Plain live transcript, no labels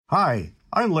Hi,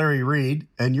 I'm Larry Reed,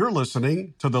 and you're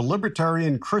listening to the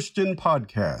Libertarian Christian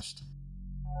Podcast.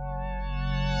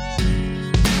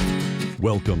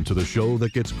 Welcome to the show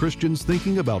that gets Christians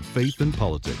thinking about faith and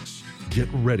politics. Get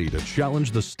ready to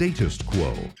challenge the status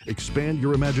quo, expand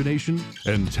your imagination,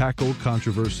 and tackle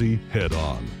controversy head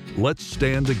on. Let's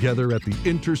stand together at the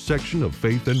intersection of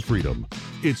faith and freedom.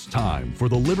 It's time for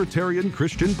the Libertarian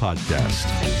Christian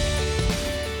Podcast.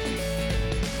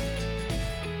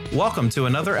 Welcome to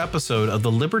another episode of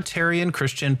the Libertarian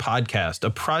Christian Podcast, a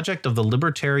project of the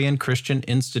Libertarian Christian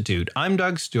Institute. I'm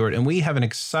Doug Stewart, and we have an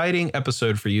exciting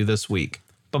episode for you this week.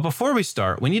 But before we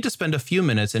start, we need to spend a few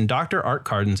minutes in Dr. Art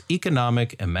Carden's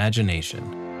economic imagination.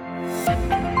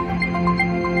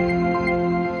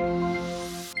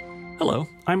 Hello,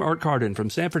 I'm Art Carden from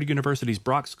Stanford University's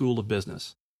Brock School of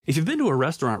Business. If you've been to a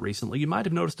restaurant recently, you might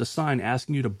have noticed a sign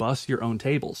asking you to bus your own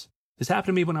tables. This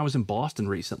happened to me when I was in Boston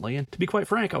recently, and to be quite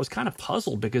frank, I was kind of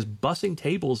puzzled because bussing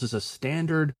tables is a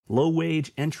standard,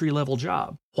 low-wage, entry-level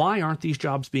job. Why aren't these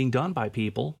jobs being done by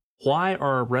people? Why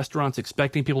are restaurants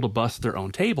expecting people to bus their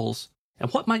own tables? And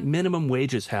what might minimum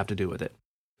wages have to do with it?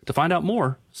 To find out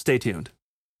more, stay tuned.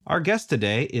 Our guest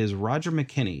today is Roger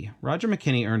McKinney. Roger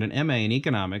McKinney earned an MA in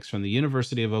economics from the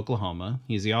University of Oklahoma.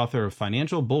 He's the author of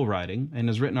Financial Bull Riding and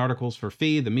has written articles for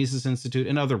FEE, the Mises Institute,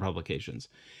 and other publications.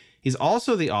 He's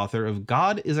also the author of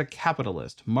God is a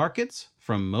Capitalist, Markets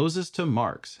from Moses to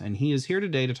Marx. And he is here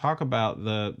today to talk about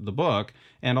the book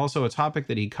and also a topic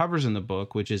that he covers in the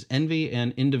book, which is envy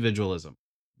and individualism.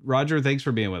 Roger, thanks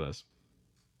for being with us.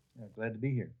 Yeah, glad to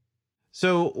be here.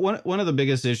 So one of the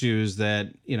biggest issues that,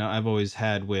 I've always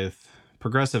had with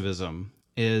progressivism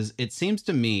is it seems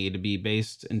to me to be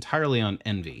based entirely on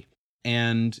envy.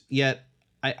 And yet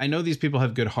I know these people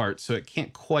have good hearts, so it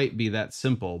can't quite be that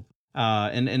simple.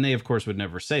 And they, of course, would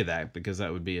never say that because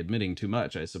that would be admitting too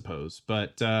much, I suppose.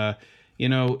 But,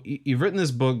 you've written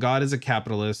this book, God is a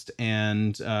Capitalist,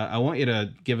 and I want you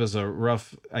to give us a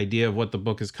rough idea of what the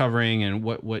book is covering and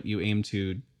what you aim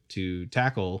to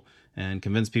tackle and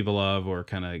convince people of, or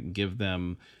kind of give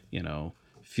them,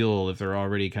 fuel if they're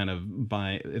already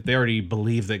if they already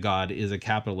believe that God is a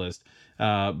capitalist.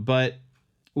 But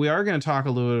we are going to talk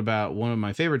a little bit about one of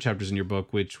my favorite chapters in your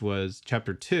book, which was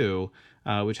chapter 2,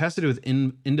 which has to do with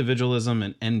individualism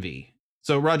and envy.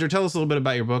 So, Roger, tell us a little bit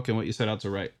about your book and what you set out to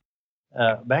write.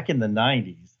 Back in the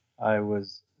 90s, I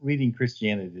was reading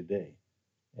Christianity Today,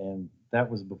 and that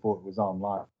was before it was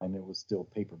online, and it was still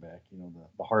paperback,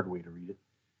 the hard way to read it.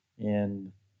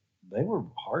 And they were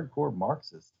hardcore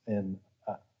Marxists, and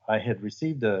I had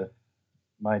received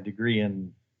my degree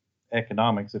in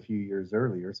economics a few years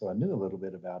earlier, so I knew a little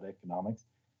bit about economics,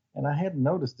 and I hadn't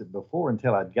noticed it before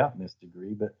until I'd gotten this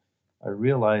degree, but I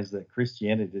realized that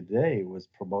Christianity Today was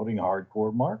promoting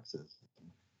hardcore Marxism,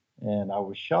 and I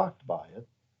was shocked by it.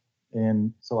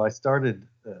 And so I started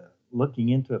looking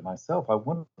into it myself. I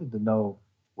wanted to know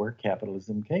where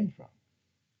capitalism came from.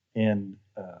 And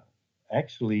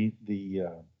actually,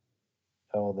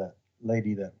 that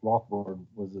lady that Rothbard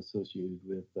was associated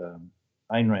with,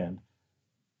 Ayn Rand,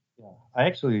 I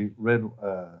actually read,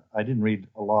 I didn't read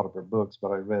a lot of her books,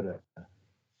 but I read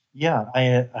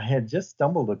I had just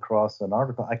stumbled across an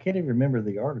article. I can't even remember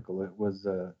the article. It was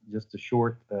just a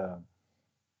short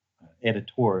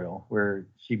editorial where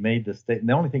she made the statement.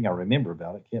 The only thing I remember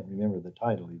about it, can't remember the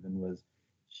title even, was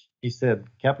she said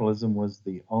capitalism was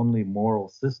the only moral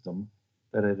system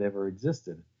that had ever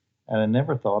existed. And I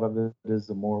never thought of it as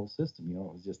a moral system. It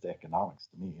was just economics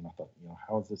to me. And I thought,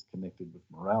 how is this connected with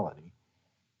morality?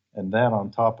 And that on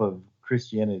top of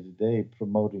Christianity Today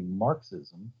promoting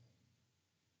Marxism,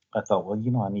 I thought,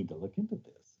 I need to look into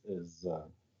this.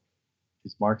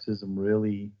 Is Marxism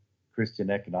really Christian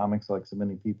economics, like so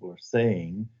many people are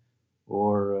saying,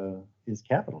 or is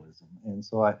capitalism? And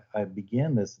so I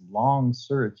began this long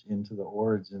search into the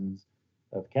origins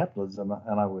of capitalism,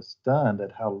 and I was stunned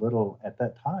at how little at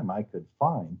that time I could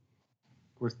find.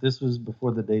 Of course, this was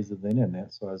before the days of the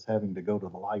internet, so I was having to go to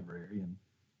the library and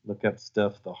look up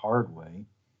stuff the hard way.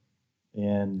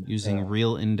 And using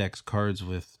real index cards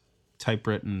with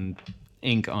typewritten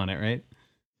ink on it, right?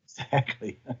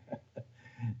 Exactly.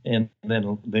 And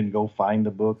then go find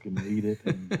the book and read it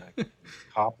and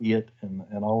copy it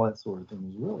and all that sort of thing. It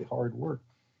was really hard work.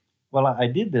 Well, I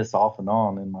did this off and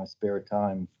on in my spare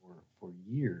time for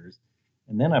years,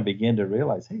 and then I began to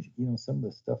realize, hey, some of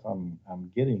the stuff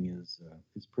I'm getting is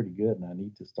pretty good, and I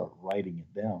need to start writing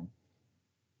it down.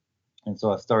 And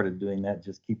so I started doing that,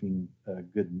 just keeping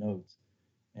good notes,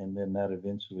 and then that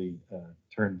eventually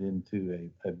turned into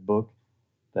a book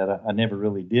that I never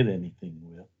really did anything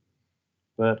with.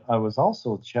 But I was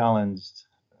also challenged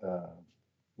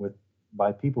with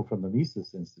by people from the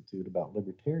Mises Institute about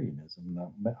libertarianism.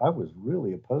 Now, I was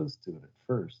really opposed to it at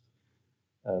first,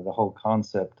 the whole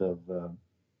concept of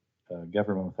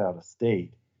government without a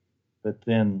state. But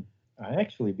then I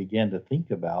actually began to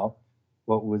think about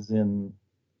what was in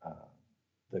uh,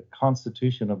 the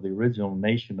Constitution of the original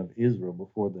nation of Israel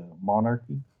before the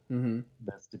monarchy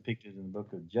that's depicted in the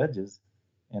book of Judges.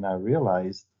 And I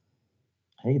realized,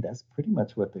 hey, that's pretty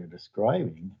much what they're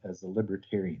describing as a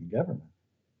libertarian government,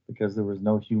 because there was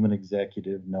no human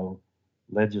executive, no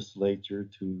legislature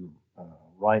to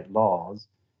write laws,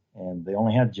 and they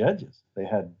only had judges. They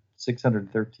had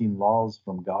 613 laws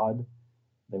from God.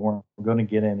 They weren't going to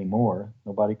get any more.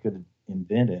 Nobody could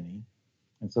invent any.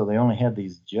 And so they only had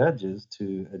these judges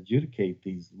to adjudicate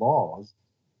these laws,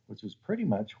 which was pretty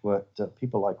much what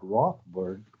people like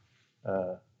Rothbard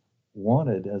uh,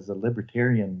 wanted as a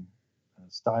libertarian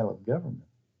style of government.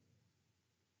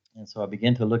 And so I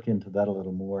began to look into that a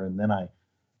little more, and then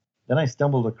I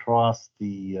stumbled across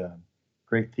the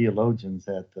great theologians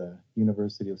at the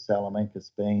University of Salamanca,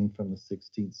 Spain, from the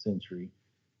 16th century,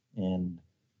 and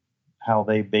how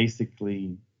they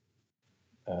basically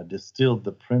distilled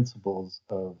the principles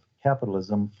of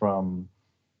capitalism from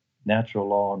natural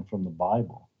law and from the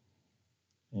Bible.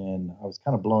 And I was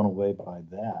kind of blown away by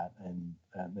that. And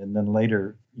then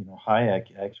later,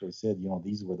 Hayek actually said,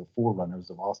 these were the forerunners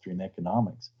of Austrian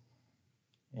economics.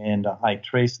 And I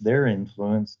traced their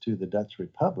influence to the Dutch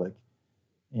Republic,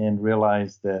 and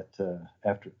realized that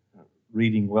after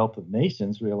reading Wealth of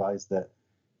Nations, realized that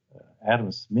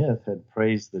Adam Smith had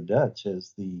praised the Dutch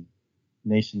as the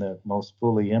nation that most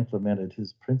fully implemented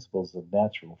his principles of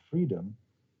natural freedom.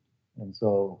 And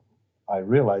so I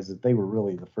realized that they were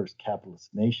really the first capitalist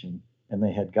nation, and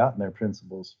they had gotten their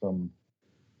principles from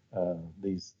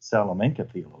these Salamanca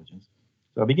theologians.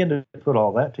 So I began to put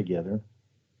all that together,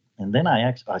 and then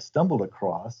I stumbled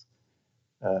across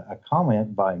a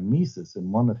comment by Mises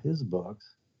in one of his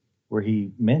books where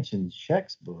he mentioned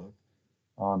Schecht's book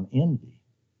on envy.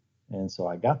 And so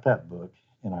I got that book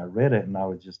and I read it, and I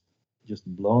was just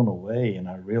blown away, and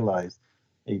I realized,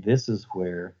 hey, this is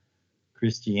where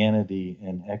Christianity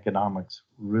and economics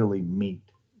really meet.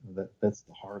 That's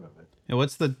the heart of it. And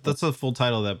what's the full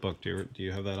title of that book? Do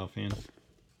you have that offhand?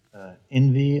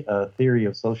 Envy, A Theory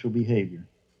of Social Behavior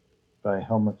by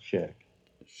Helmut Schecht.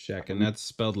 Schecht, and that's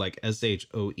spelled like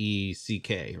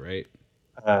Shoeck, right?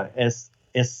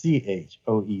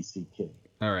 Schoeck.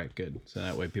 All right, good. So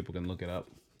that way people can look it up.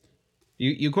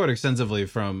 You quote extensively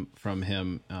from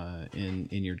him in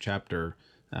your chapter,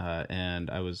 and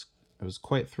I was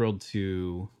quite thrilled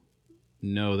to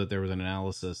know that there was an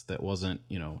analysis that wasn't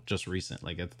just recent.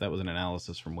 Like that was an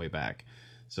analysis from way back.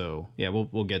 So yeah,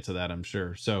 we'll get to that, I'm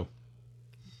sure. So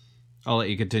I'll let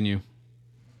you continue.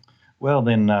 Well,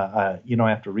 then,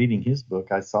 after reading his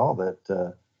book, I saw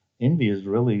that envy is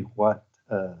really what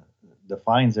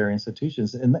defines their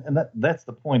institutions, and that's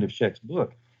the point of Schecht's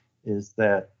book, is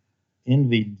that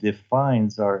envy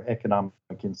defines our economic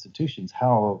institutions.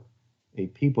 How a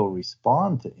people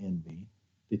respond to envy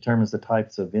determines the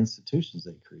types of institutions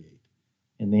they create,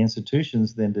 and the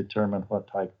institutions then determine what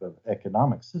type of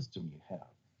economic system you have.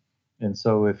 And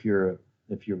so, if you're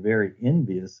very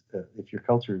envious, if your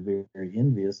culture is very, very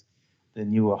envious,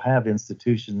 then you will have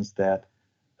institutions that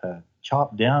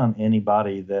chop down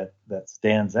anybody that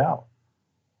stands out.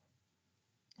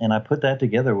 And I put that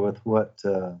together with what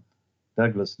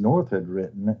Douglas North had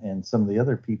written, and some of the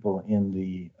other people in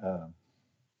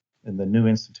the New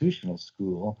Institutional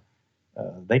School.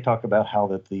 They talk about how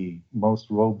that the most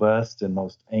robust and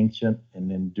most ancient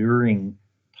and enduring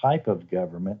type of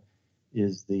government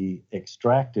is the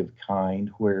extractive kind,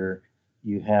 where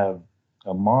you have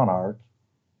a monarch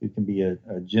who can be a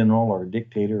general or a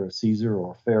dictator, a Caesar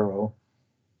or a pharaoh,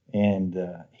 and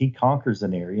he conquers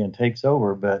an area and takes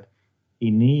over, but he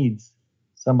needs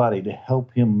somebody to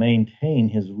help him maintain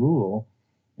his rule,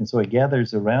 and so he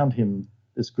gathers around him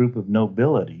this group of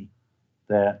nobility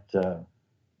that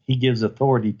he gives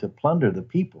authority to plunder the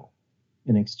people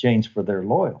in exchange for their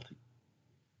loyalty.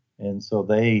 And so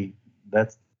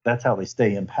that's how they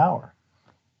stay in power,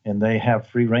 and they have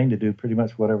free reign to do pretty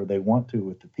much whatever they want to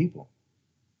with the people.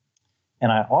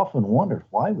 And I often wondered,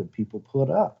 why would people put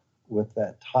up with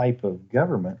that type of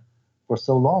government for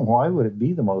so long? Why would it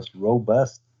be the most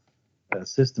robust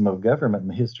system of government in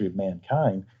the history of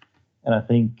mankind? And I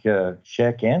think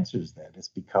Schecht answers that. It's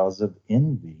because of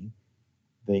envy.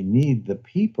 The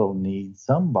people need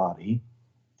somebody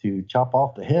to chop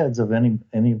off the heads of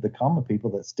any of the common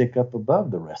people that stick up above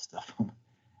the rest of them.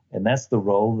 And that's the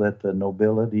role that the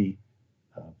nobility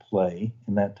play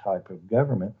in that type of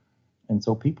government. And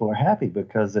so people are happy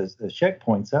because, as Scheck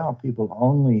points out, people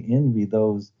only envy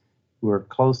those who are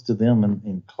close to them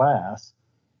in class,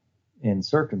 in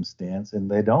circumstance,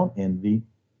 and they don't envy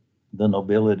the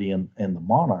nobility and the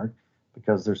monarch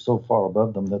because they're so far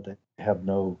above them that they have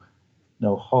no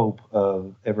hope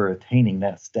of ever attaining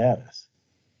that status.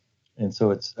 And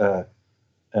so it's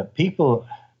people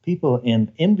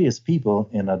in envious people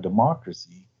in a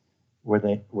democracy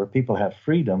where people have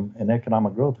freedom and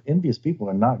economic growth. Envious people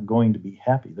are not going to be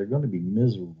happy; they're going to be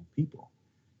miserable people.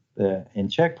 And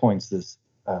Scheck points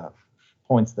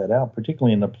that out,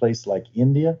 particularly in a place like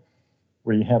India,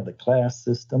 where you have the class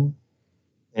system,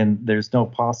 and there's no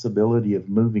possibility of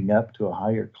moving up to a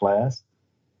higher class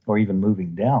or even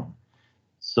moving down.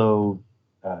 So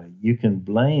you can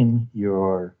blame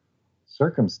your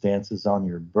circumstances on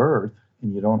your birth,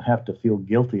 and you don't have to feel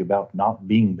guilty about not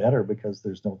being better because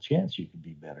there's no chance you could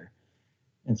be better.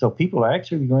 And so people are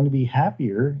actually going to be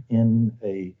happier in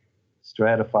a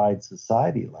stratified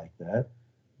society like that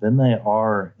than they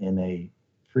are in a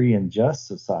free and just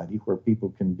society where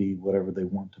people can be whatever they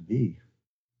want to be.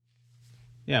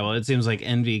 Yeah, well, it seems like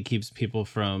envy keeps people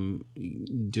from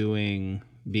being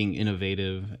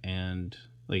innovative and,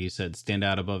 like you said, stand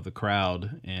out above the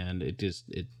crowd, and it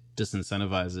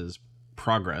disincentivizes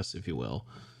progress, if you will.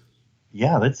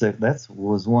 Yeah, that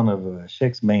was one of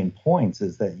Scheck's main points,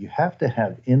 is that you have to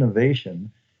have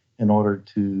innovation in order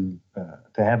to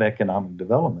have economic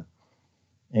development.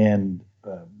 And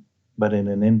but in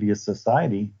an envious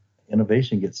society,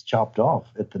 innovation gets chopped off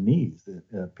at the knees.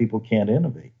 People can't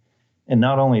innovate. And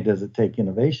not only does it take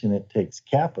innovation, it takes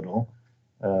capital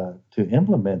to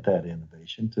implement that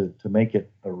innovation, to make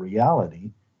it a reality.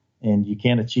 And you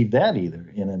can't achieve that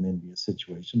either in an envious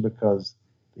situation, because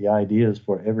the idea is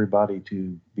for everybody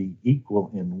to be equal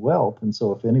in wealth. And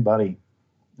so if anybody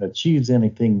achieves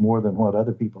anything more than what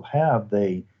other people have,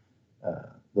 the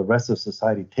rest of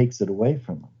society takes it away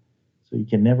from them. So you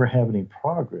can never have any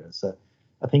progress.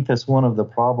 I think that's one of the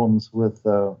problems with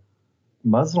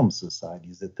Muslim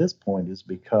societies at this point, is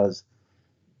because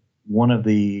one of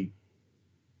the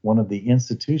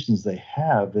institutions they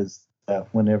have is that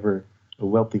whenever a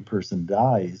wealthy person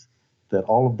dies, that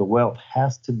all of the wealth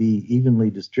has to be evenly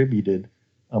distributed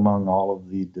among all of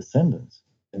the descendants.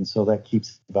 And so that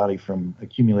keeps the body from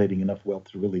accumulating enough wealth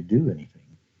to really do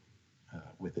anything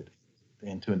with it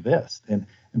and to invest. And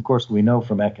of course, we know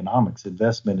from economics,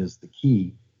 investment is the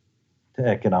key to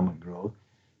economic growth.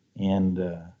 And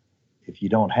if you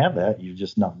don't have that, you're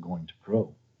just not going to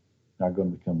grow, not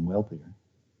going to become wealthier.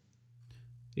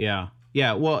 Yeah.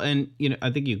 Yeah. Well, and I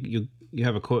think you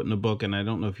have a quote in the book, and I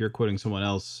don't know if you're quoting someone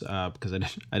else because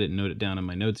I didn't note it down in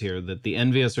my notes here, that the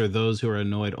envious are those who are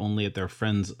annoyed only at their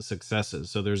friends' successes.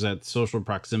 So there's that social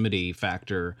proximity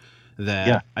factor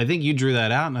that I think you drew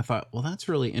that out, and I thought, well, that's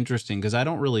really interesting, because I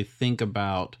don't really think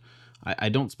about. I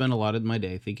don't spend a lot of my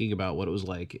day thinking about what it was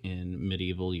like in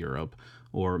medieval Europe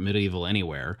or medieval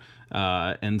anywhere.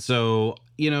 And so,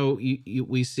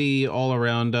 we see all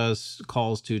around us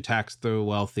calls to tax the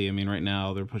wealthy. I mean, right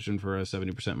now they're pushing for a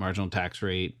 70% marginal tax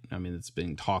rate. I mean, it's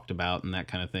being talked about and that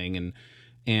kind of thing.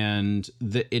 And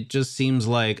it just seems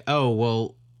like, oh,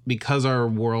 well, because our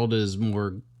world is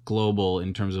more global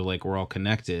in terms of like we're all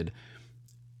connected,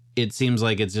 it seems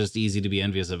like it's just easy to be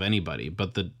envious of anybody.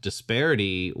 But the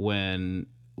disparity when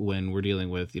we're dealing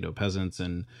with peasants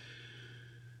and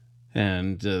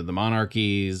the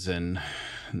monarchies and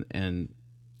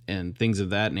things of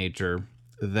that nature,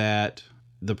 that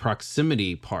the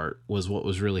proximity part was what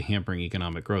was really hampering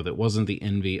economic growth. It wasn't the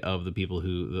envy of the people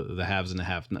who the haves and the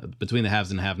have, between the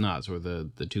haves and have-nots, or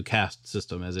the two caste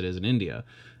system as it is in India.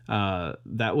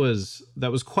 That was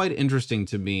quite interesting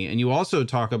to me. And you also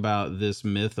talk about this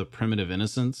myth of primitive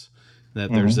innocence,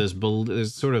 that there's this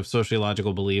sort of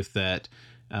sociological belief that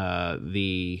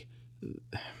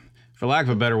for lack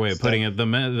of a better way of putting it, the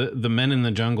men in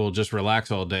the jungle just relax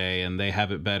all day and they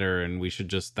have it better, and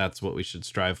that's what we should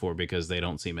strive for because they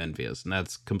don't seem envious. And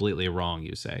that's completely wrong,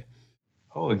 you say.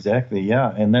 Oh, exactly.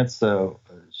 Yeah. And that's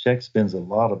Scheck spends a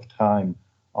lot of time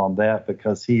on that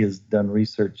because he has done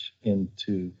research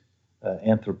into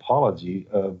anthropology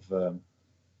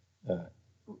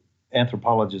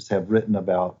anthropologists have written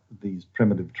about these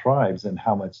primitive tribes and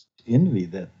how much envy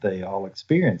that they all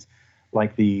experience,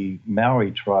 like the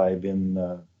Maori tribe in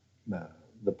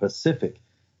the Pacific,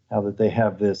 how that they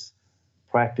have this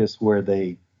practice where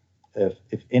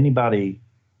if anybody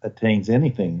attains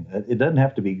anything, it doesn't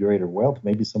have to be greater wealth.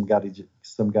 Maybe some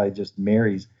guy just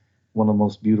marries one of the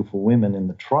most beautiful women in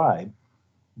the tribe,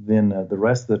 then the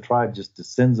rest of the tribe just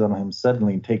descends on him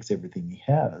suddenly and takes everything he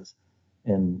has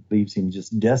and leaves him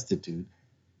just destitute.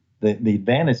 the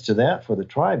advantage to that for the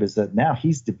tribe is that now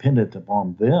he's dependent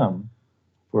upon them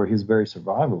for his very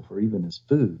survival, for even his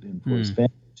food and for his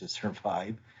family to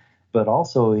survive. But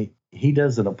also he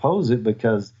doesn't oppose it,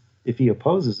 because if he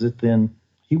opposes it, then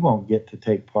he won't get to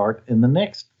take part in the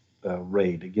next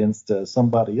raid against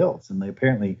somebody else. And they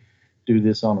apparently do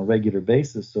this on a regular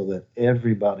basis so that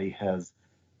everybody has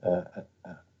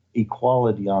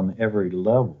equality on every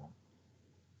level.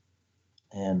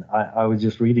 And I was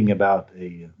just reading about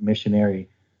a missionary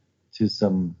to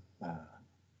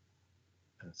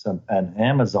an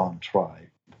Amazon tribe,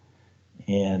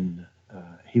 and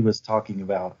he was talking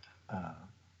about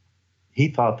he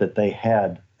thought that they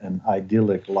had an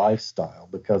idyllic lifestyle,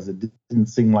 because it didn't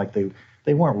seem like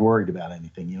they weren't worried about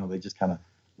anything. They just kind of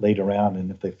laid around, and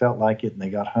if they felt like it and they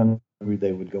got hungry,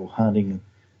 they would go hunting,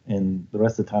 and the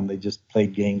rest of the time they just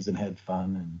played games and had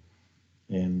fun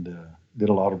and did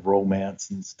a lot of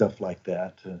romance and stuff like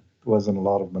that. There wasn't a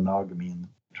lot of monogamy in the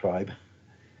tribe,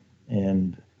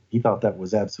 and he thought that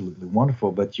was absolutely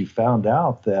wonderful. But you found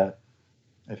out that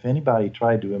if anybody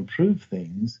tried to improve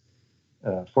things,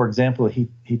 for example,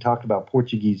 he talked about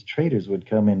Portuguese traders would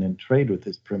come in and trade with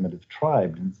this primitive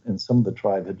tribe, and some of the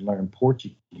tribe had learned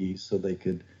Portuguese so they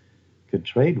could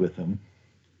trade with them.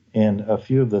 And a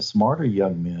few of the smarter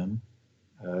young men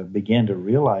began to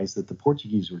realize that the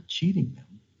Portuguese were cheating them.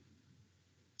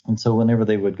 And so whenever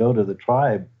they would go to the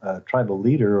tribal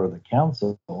leader or the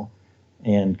council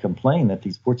and complain that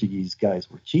these Portuguese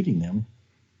guys were cheating them,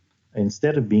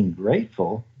 instead of being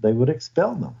grateful, they would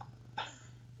expel them.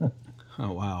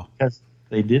 Oh, wow. Because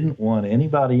they didn't want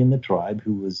anybody in the tribe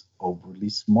who was overly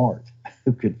smart,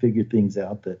 who could figure things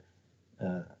out that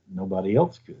nobody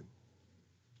else could.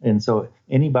 And so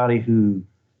anybody who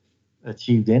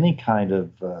achieved any kind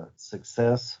of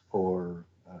success or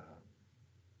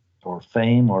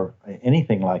fame or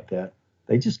anything like that,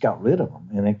 they just got rid of them.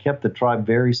 And it kept the tribe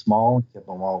very small, kept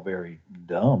them all very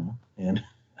dumb and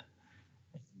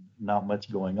not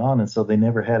much going on. And so they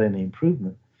never had any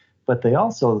improvement. But they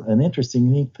also, an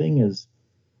interesting thing is,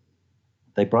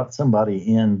 they brought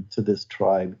somebody into this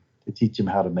tribe to teach them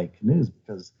how to make canoes,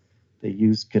 because they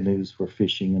used canoes for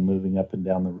fishing and moving up and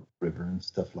down the river and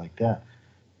stuff like that.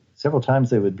 Several times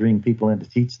they would bring people in to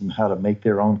teach them how to make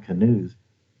their own canoes,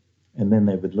 and then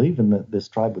they would leave, and this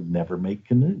tribe would never make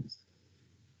canoes.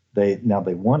 They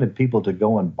wanted people to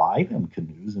go and buy them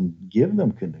canoes and give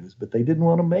them canoes, but they didn't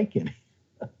want to make any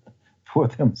for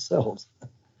themselves.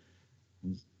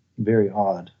 Very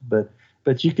odd, but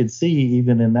you could see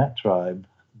even in that tribe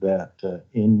that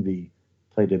envy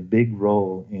played a big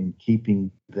role in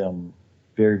keeping them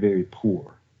very, very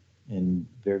poor and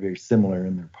very, very similar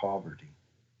in their poverty.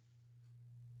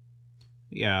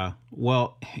 Yeah.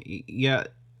 Well, yeah,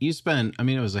 you spent,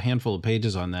 it was a handful of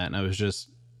pages on that, and I was just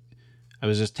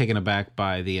taken aback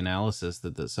by the analysis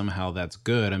that somehow that's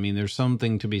good. There's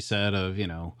something to be said of,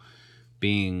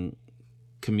 being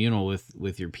communal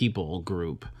with your people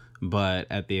group, but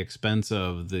at the expense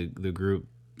of the group,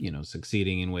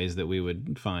 succeeding in ways that we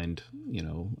would find,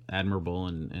 admirable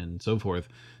and so forth.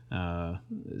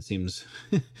 It seems,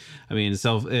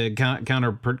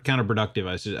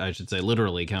 counterproductive. I should say,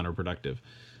 literally counterproductive.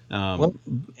 Well,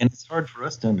 and it's hard for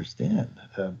us to understand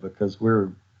because we're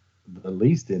the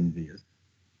least envious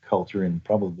culture in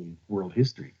probably world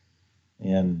history,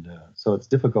 and so it's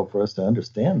difficult for us to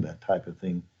understand that type of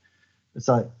thing. It's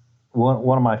like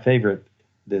one of my favorite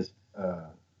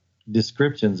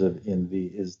descriptions of envy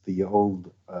is the old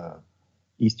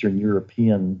Eastern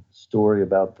European story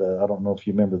about I don't know if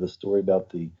you remember the story about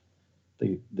the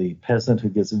peasant who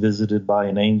gets visited by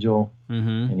an angel,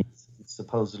 and he's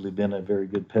supposedly been a very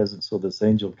good peasant, so this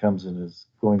angel comes and is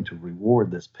going to reward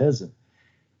this peasant.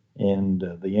 And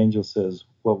the angel says,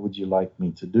 "What would you like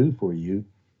me to do for you?"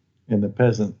 And the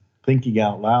peasant, thinking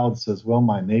out loud, says, "Well,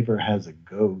 my neighbor has a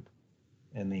goat."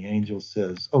 And the angel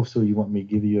says, "Oh, so you want me to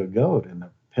give you a goat?" And the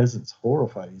peasant's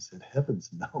horrified. He said, "Heavens,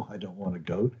 no, I don't want a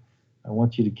goat. I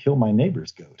want you to kill my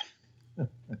neighbor's goat."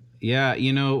 Yeah,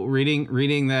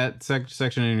 reading that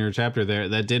section in your chapter there,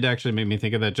 that did actually make me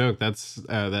think of that joke. That's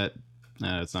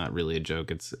it's not really a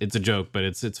joke. It's a joke, but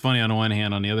it's funny on one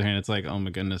hand. On the other hand, it's like, oh my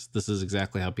goodness, this is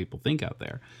exactly how people think out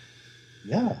there.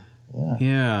 Yeah.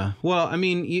 Well,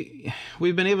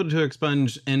 we've been able to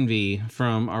expunge envy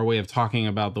from our way of talking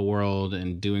about the world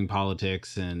and doing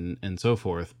politics and so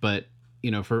forth. But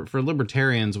for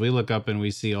libertarians, we look up and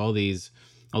we see all these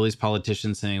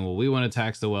politicians saying, well, we want to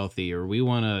tax the wealthy, or we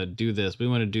want to do this, we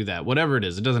want to do that, whatever it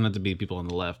is. It doesn't have to be people on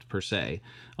the left per se,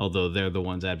 although they're the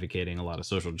ones advocating a lot of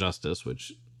social justice,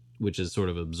 which has sort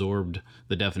of absorbed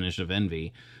the definition of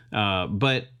envy.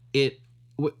 But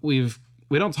we've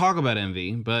we don't talk about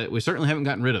envy, but we certainly haven't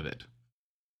gotten rid of it.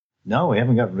 No, we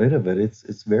haven't gotten rid of it.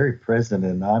 It's very present,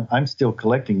 and I'm still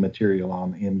collecting material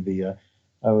on envy.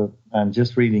 I'm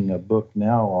just reading a book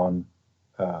now on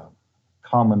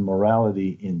common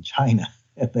morality in China,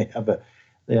 and they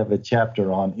have a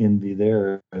chapter on envy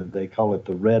there. They call it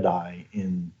the red eye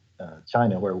in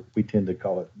China, where we tend to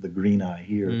call it the green eye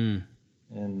here.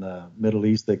 In the Middle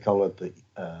East, they call it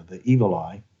the evil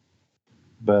eye.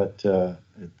 But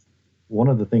one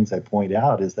of the things I point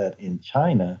out is that in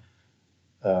China,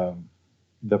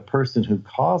 the person who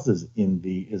causes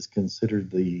envy is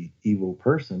considered the evil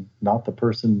person, not the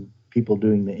person people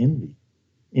doing the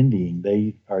envying.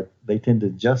 They tend to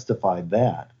justify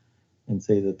that and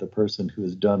say that the person who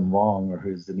has done wrong or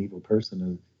who is an evil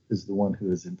person is the one who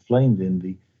has inflamed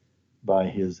envy by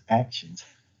his actions.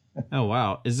 Oh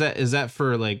wow, is that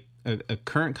for like a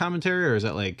current commentary, or is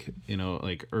that like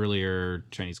like earlier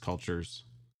Chinese cultures?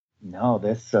 No,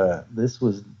 this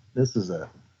is a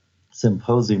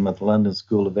symposium at the London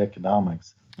School of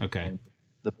Economics. Okay. And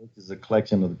the book is a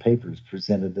collection of the papers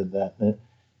presented at that.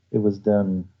 It was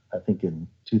done, I think, in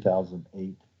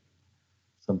 2008,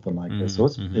 something like that. So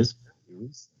it's pretty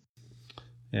recent.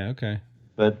 Yeah. Okay.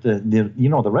 But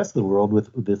the rest of the world with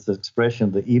this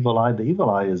expression, the evil eye. The evil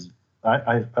eye is.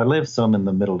 I lived some in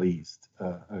the Middle East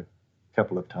a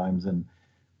couple of times, and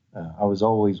I was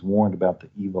always warned about the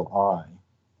evil eye,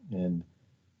 and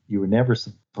you were never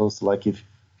supposed to, like, if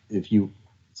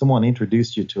someone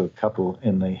introduced you to a couple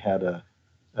and they had a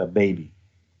baby,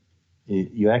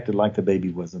 you acted like the baby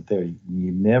wasn't there.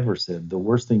 You never said. The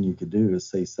worst thing you could do is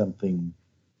say something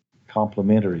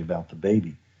complimentary about the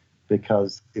baby,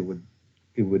 because it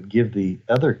would give the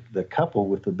couple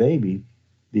with the baby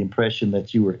the impression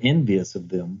that you were envious of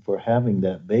them for having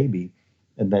that baby,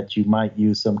 and that you might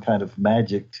use some kind of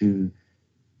magic to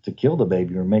kill the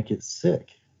baby or make it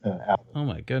sick. Oh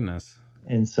my goodness.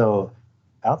 And so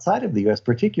outside of the U.S.,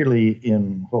 particularly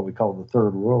in what we call the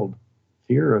third world,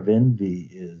 fear of envy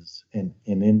and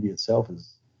envy itself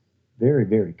is very,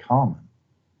 very common.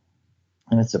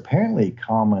 And it's apparently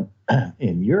common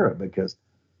in Europe, because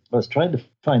I was trying to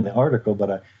find the article,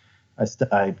 but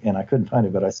I couldn't find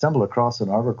it, but I stumbled across an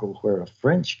article where a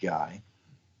French guy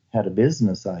had a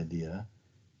business idea,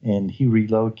 and he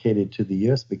relocated to the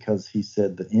U.S. because he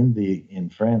said the envy in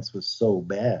France was so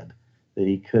bad that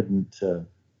he couldn't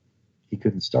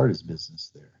start his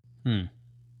business there.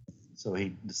 So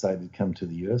he decided to come to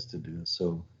the U.S. to do it.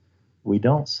 So we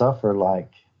don't suffer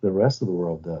like the rest of the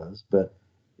world does, but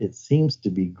it seems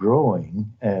to be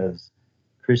growing as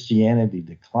Christianity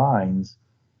declines.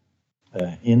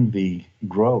 Envy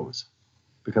grows,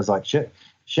 because, like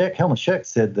Helmut Schacht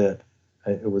said, that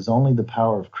it was only the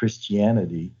power of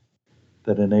Christianity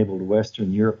that enabled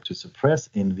Western Europe to suppress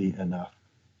envy enough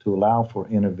to allow for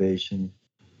innovation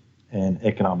and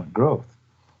economic growth.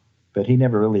 But he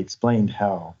never really explained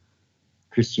how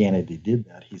Christianity did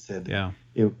that. He said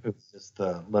it was just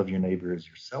the love your neighbor as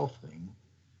yourself thing.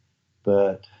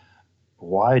 But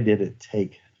why did it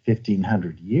take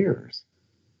 1,500 years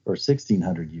or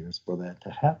 1,600 years for that to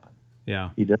happen? Yeah.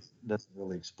 He doesn't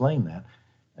really explain that.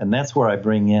 And that's where I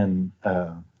bring in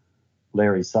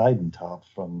Larry Seidentop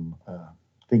from, I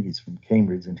think he's from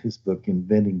Cambridge, in his book,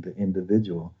 Inventing the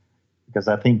Individual, because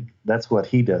I think that's what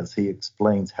he does. He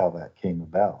explains how that came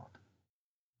about.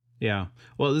 Yeah.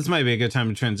 Well, this might be a good time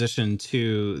to transition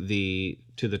to the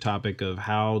topic of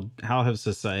how have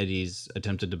societies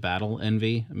attempted to battle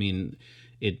envy. I mean,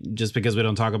 it just because we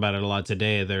don't talk about it a lot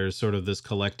today, there's sort of this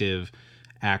collective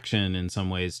action in some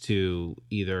ways to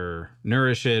either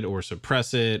nourish it or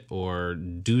suppress it or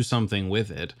do something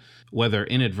with it, whether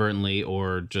inadvertently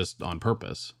or just on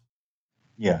purpose.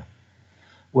 Yeah.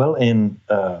 Well, and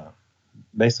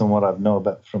based on what I've known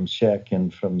about from Scheck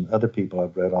and from other people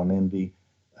I've read on envy,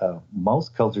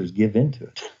 most cultures give into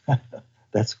it.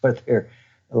 That's what they're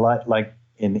like.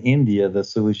 In India, the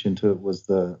solution to it was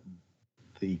the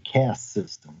caste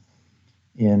system.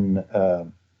 In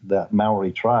that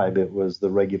Maori tribe, it was the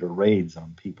regular raids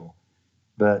on people.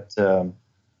 But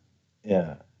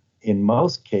in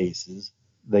most cases,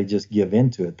 they just give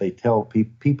into it. They tell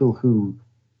people who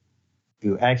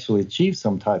actually achieve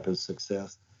some type of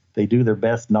success, they do their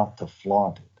best not to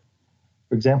flaunt it.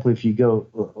 For example, if you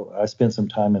go, I spent some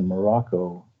time in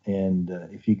Morocco, and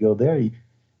if you go there,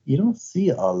 you don't see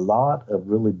a lot of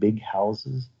really big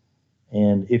houses.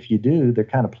 And if you do, they're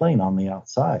kind of plain on the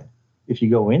outside. If you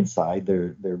go inside,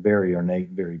 they're very ornate,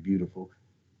 very beautiful,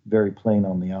 very plain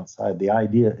on the outside. The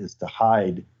idea is to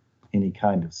hide any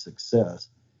kind of success,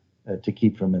 to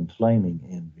keep from inflaming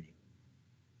envy.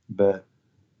 But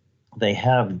they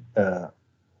have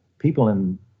people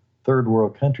in third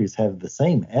world countries have the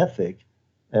same ethic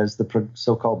as the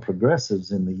so-called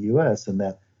progressives in the U.S., and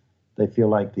that they feel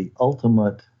like the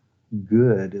ultimate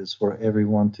good is for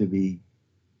everyone to be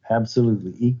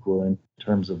absolutely equal in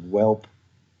terms of wealth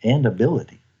and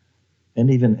ability.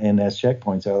 And as Scheck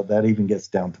points out, that even gets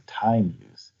down to time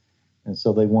use. And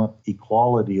so they want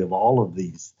equality of all of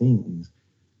these things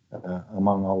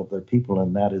among all of their people,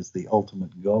 and that is the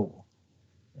ultimate goal.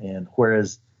 And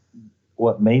whereas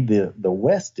what made the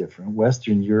West different,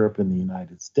 Western Europe and the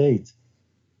United States,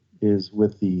 is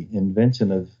with the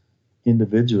invention of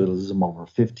individualism over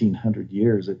 1,500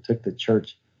 years. It took the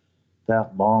church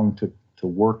that long to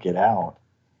work it out.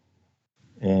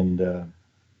 And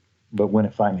but when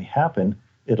it finally happened,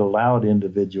 it allowed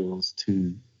individuals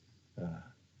to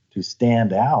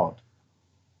stand out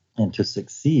and to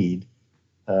succeed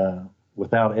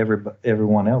without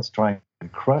everyone else trying to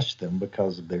crush them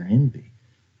because of their envy.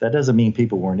 That doesn't mean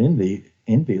people weren't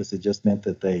envious. It just meant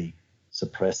that they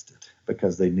suppressed it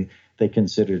because they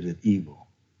considered it evil.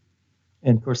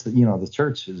 And of course, the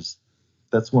church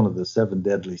that's one of the seven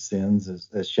deadly sins,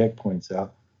 as Scheck points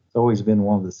out. It's always been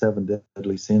one of the seven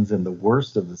deadly sins and the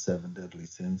worst of the seven deadly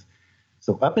sins.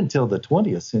 So up until the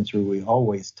 20th century, we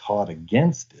always taught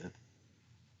against it.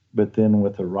 But then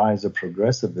with the rise of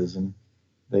progressivism,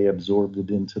 they absorbed it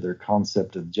into their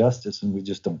concept of justice, and we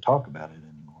just don't talk about it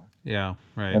anymore. Yeah,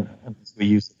 right. And we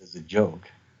use it as a joke.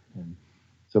 And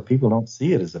so people don't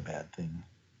see it as a bad thing.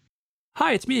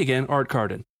 Hi, it's me again, Art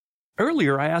Carden.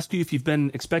 Earlier, I asked you if you've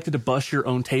been expected to bus your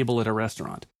own table at a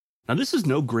restaurant. Now, this is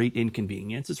no great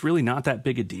inconvenience. It's really not that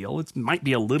big a deal. It might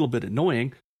be a little bit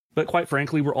annoying, but quite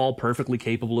frankly, we're all perfectly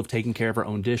capable of taking care of our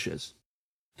own dishes.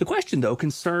 The question, though,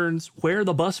 concerns where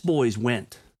the busboys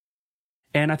went.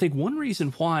 And I think one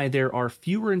reason why there are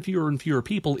fewer and fewer and fewer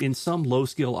people in some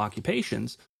low-skill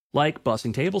occupations, like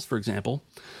bussing tables, for example,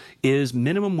 is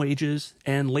minimum wages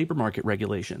and labor market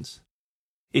regulations.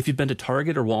 If you've been to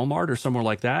Target or Walmart or somewhere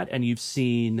like that and you've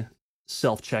seen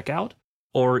self-checkout,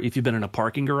 or if you've been in a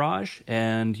parking garage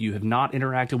and you have not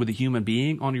interacted with a human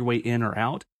being on your way in or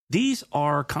out, these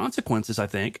are consequences, I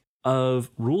think,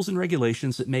 of rules and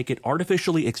regulations that make it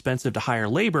artificially expensive to hire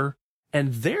labor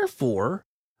and therefore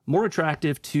more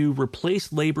attractive to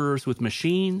replace laborers with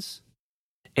machines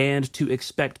and to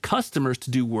expect customers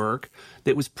to do work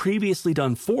that was previously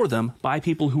done for them by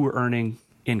people who were earning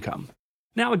income.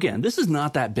 Now, again, this is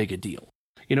not that big a deal.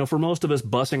 For most of us,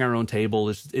 bussing our own table,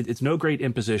 it's no great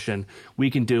imposition. We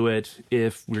can do it.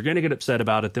 If we're going to get upset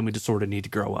about it, then we just sort of need to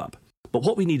grow up. But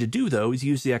what we need to do, though, is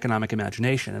use the economic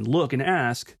imagination and look and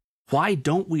ask, why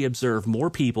don't we observe more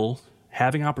people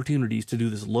having opportunities to do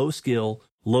this low-skill,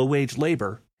 low-wage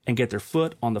labor and get their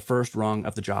foot on the first rung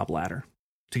of the job ladder?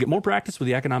 To get more practice with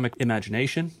the economic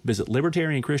imagination, visit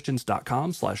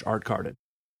libertarianchristians.com/artcarded.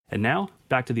 And now,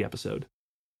 back to the episode.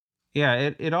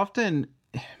 Yeah,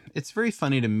 it's very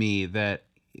funny to me that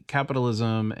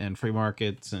capitalism and free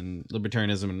markets and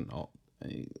libertarianism and all,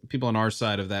 people on our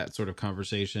side of that sort of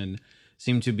conversation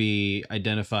seem to be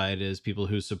identified as people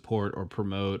who support or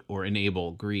promote or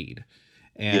enable greed.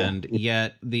 And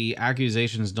yet the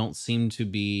accusations don't seem to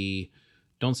be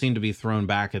thrown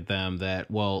back at them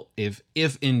that, well, if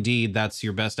indeed that's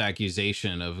your best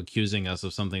accusation of accusing us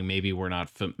of something maybe we're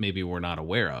not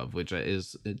aware of, which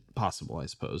is possible, I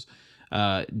suppose.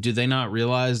 Do they not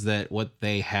realize that what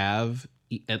they have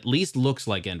at least looks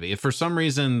like envy? If for some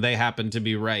reason they happen to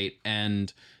be right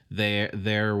and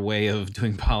their way of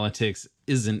doing politics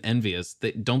isn't envious,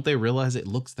 don't they realize it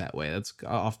looks that way? That's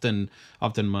often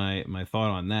my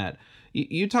thought on that.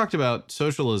 You talked about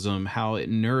socialism, how it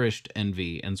nourished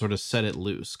envy and sort of set it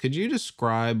loose. Could you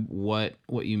describe what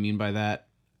you mean by that?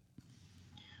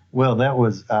 Well,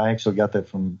 I actually got that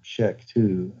from Scheck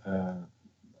too.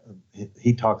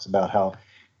 He talks about how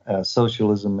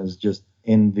socialism is just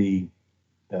envy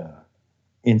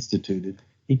instituted.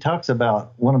 He talks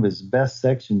about one of his best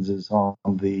sections is on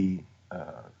the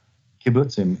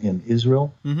kibbutzim in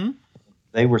Israel. Mm-hmm.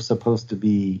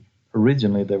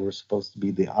 Originally they were supposed to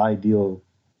be the ideal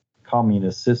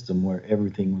communist system where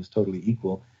everything was totally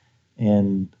equal,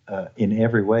 and in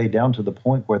every way, down to the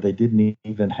point where they didn't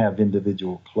even have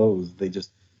individual clothes. They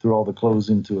just threw all the clothes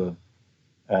into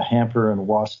a hamper and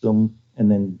washed them, and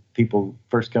then people,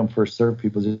 first come first serve,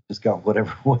 people just got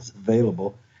whatever was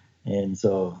available, and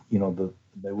so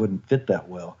they wouldn't fit that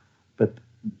well, but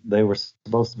they were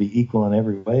supposed to be equal in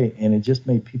every way, and it just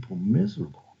made people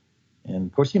miserable. And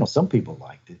of course, some people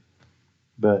liked it,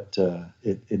 but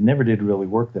it never did really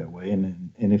work that way.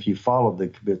 And if you follow the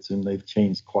kibbutzim, they've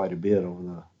changed quite a bit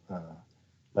over the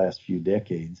last few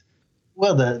decades.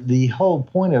 Well, the whole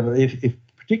point of it,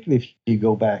 particularly if you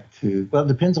go back to, well, it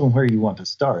depends on where you want to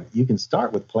start. You can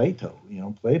start with Plato.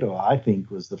 Plato, I think,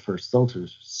 was the first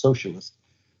socialist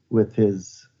with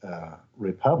his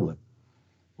Republic,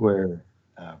 where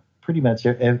pretty much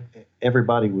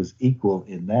everybody was equal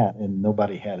in that, and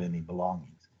nobody had any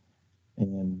belongings.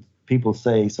 And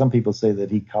some people say that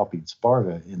he copied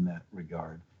Sparta in that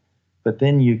regard. But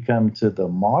then you come to the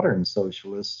modern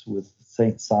socialists with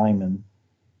Saint Simon,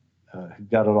 who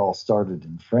got it all started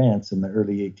in France in the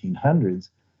early 1800s.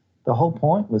 The whole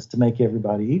point was to make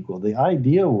everybody equal. The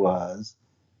idea was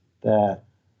that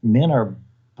men are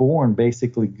born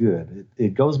basically good.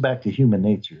 It goes back to human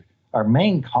nature. Our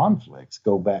main conflicts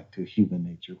go back to human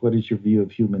nature. What is your view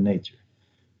of human nature?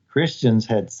 Christians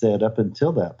had said up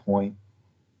until that point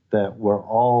that we're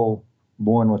all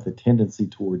born with a tendency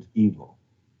towards evil.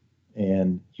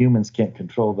 And humans can't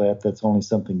control that. That's only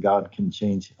something God can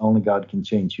change. Only God can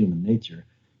change human nature.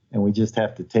 And we just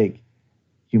have to take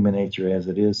human nature as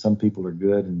it is. Some people are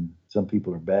good and some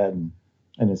people are bad.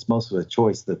 And it's mostly a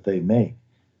choice that they make.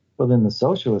 Well, then the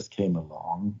socialists came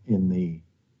along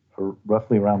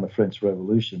roughly around the French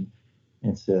Revolution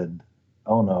and said,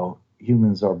 oh no,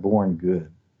 humans are born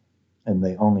good. And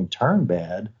they only turn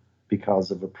bad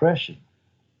because of oppression.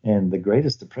 And the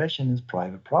greatest oppression is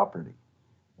private property.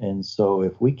 And so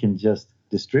if we can just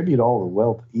distribute all the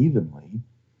wealth evenly,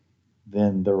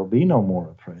 then there will be no more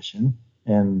oppression,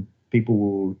 and people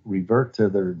will revert to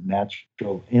their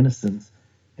natural innocence,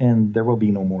 and there will be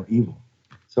no more evil.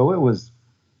 So it was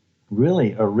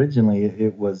really, originally,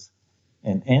 it was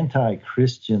an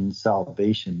anti-Christian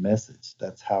salvation message.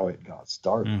 That's how it got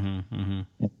started. Mm-hmm, mm-hmm.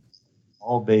 And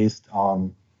all based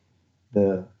on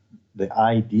the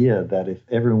idea that if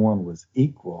everyone was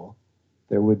equal,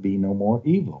 there would be no more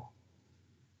evil.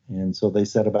 And so they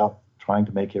set about trying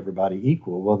to make everybody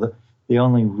equal. Well, the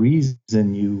only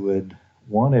reason you would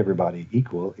want everybody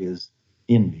equal is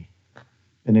envy.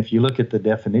 And if you look at the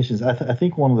definitions, I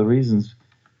think one of the reasons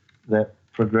that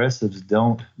progressives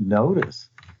don't notice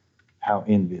how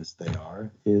envious they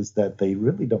are is that they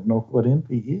really don't know what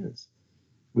envy is.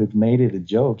 We've made it a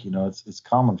joke. It's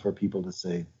common for people to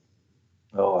say,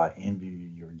 oh, I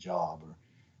envy your job,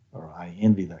 or I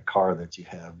envy that car that you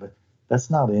have. But that's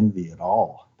not envy at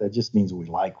all. That just means we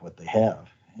like what they have,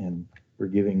 and we're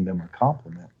giving them a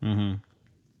compliment. Mm-hmm.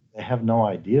 They have no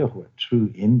idea what true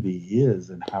envy is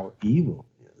and how evil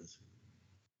it is.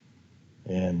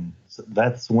 And so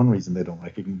that's one reason they don't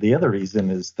recognize. The other reason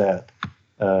is that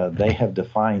they have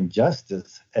defined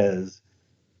justice as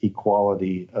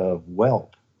equality of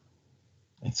wealth.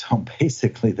 And so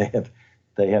basically they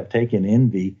have taken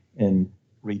envy and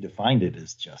redefined it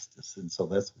as justice. And so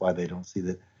that's why they don't see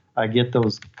that. I get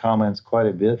those comments quite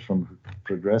a bit from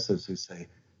progressives who say,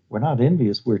 we're not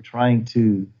envious, we're trying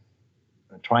to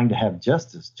have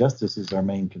justice. Justice is our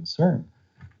main concern.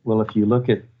 Well, if you look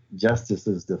at justice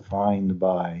as defined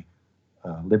by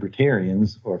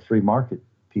libertarians or free market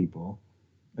people,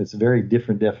 it's a very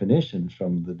different definition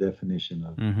from the definition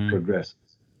of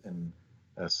progressives and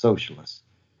socialists.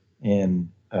 And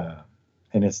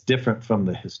it's different from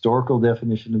the historical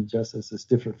definition of justice. It's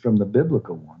different from the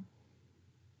biblical one.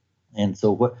 And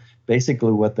so what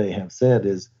they have said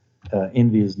is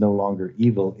envy is no longer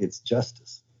evil, it's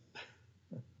justice.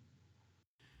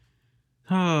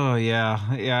 Oh yeah,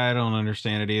 I don't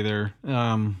understand it either.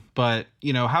 But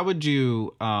how would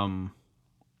you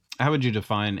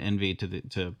define envy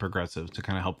to progressives to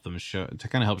kind of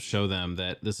help show them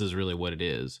that this is really what it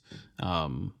is?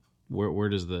 Where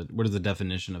does the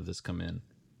definition of this come in?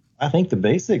 I think the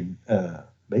basic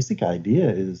idea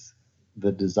is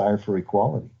the desire for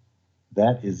equality.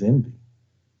 That is envy.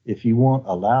 If you won't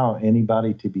allow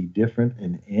anybody to be different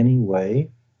in any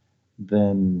way,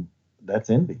 then that's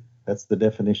envy. That's the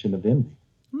definition of envy.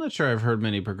 I'm not sure I've heard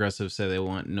many progressives say they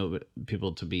want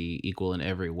people to be equal in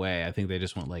every way. I think they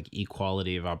just want like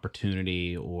equality of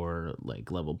opportunity, or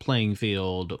like level playing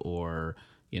field, or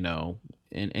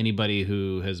and anybody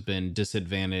who has been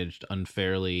disadvantaged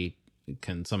unfairly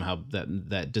can somehow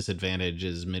that disadvantage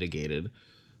is mitigated.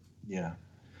 Yeah.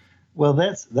 Well,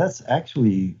 that's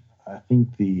actually, I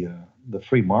think, the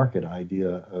free market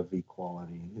idea of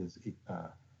equality is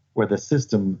where the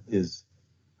system is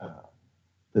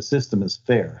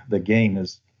fair. The game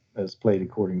is played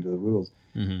according to the rules.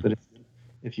 Mm-hmm. But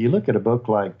if you look at a book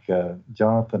like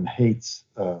Jonathan Haidt's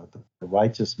The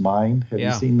Righteous Mind, have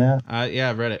you seen that? Yeah,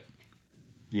 I've read it.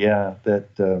 Yeah, that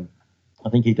I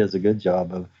think he does a good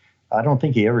job of. I don't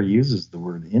think he ever uses the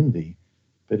word envy,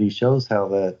 but he shows how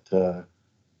that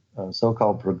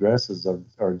so-called progressives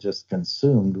are just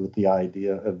consumed with the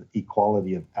idea of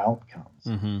equality of outcomes.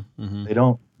 Mm-hmm,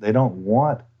 mm-hmm. They don't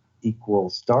want equal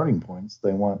starting points.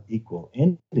 They want equal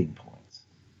ending points.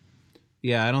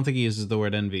 Yeah, I don't think he uses the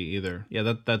word envy either.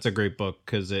 Yeah, that's a great book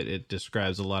because it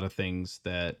describes a lot of things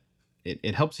that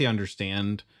it helps you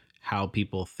understand how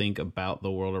people think about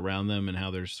the world around them and how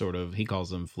there's sort of, he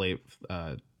calls them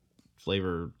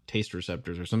flavor taste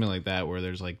receptors or something like that, where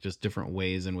there's like just different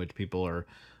ways in which people are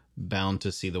bound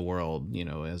to see the world,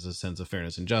 as a sense of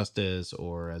fairness and justice,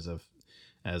 or as a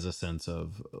sense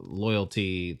of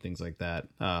loyalty, things like that.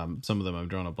 Some of them I've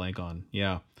drawn a blank on.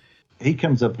 Yeah. He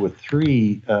comes up with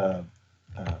three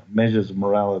measures of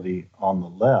morality on the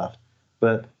left,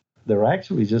 but they're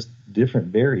actually just different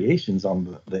variations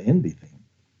on the envy theme.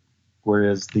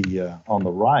 Whereas the on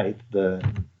the right, the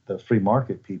free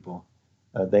market people,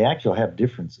 they actually have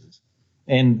differences,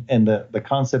 and the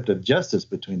concept of justice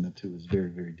between the two is very,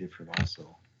 very different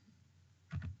also.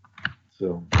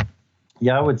 So,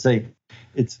 yeah, I would say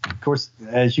it's, of course,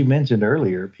 as you mentioned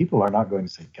earlier, people are not going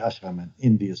to say, "Gosh, I'm an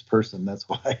envious person. That's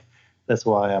why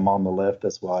I'm on the left.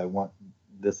 That's why I want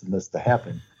this and this to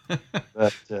happen."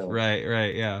 But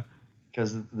right, yeah,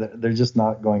 because they're just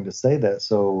not going to say that.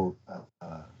 So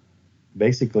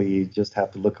basically, you just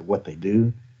have to look at what they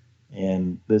do,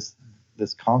 and this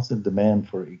constant demand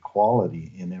for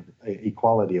equality in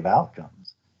equality of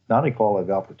outcomes, not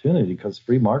equality of opportunity, because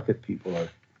free market people are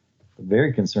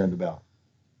very concerned about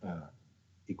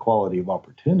equality of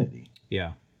opportunity.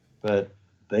 Yeah. But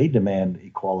they demand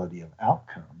equality of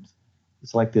outcomes.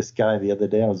 It's like this guy the other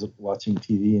day. I was watching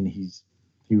TV, and he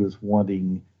was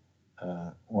wanting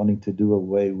to do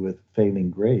away with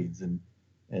failing grades and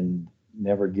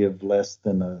never give less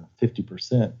than a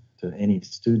 50% to any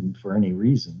student for any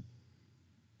reason.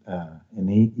 And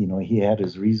he had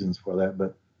his reasons for that.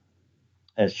 But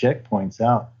as Scheck points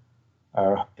out,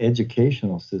 our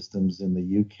educational systems in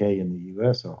the UK and the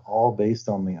US are all based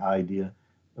on the idea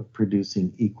of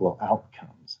producing equal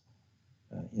outcomes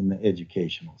in the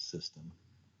educational system,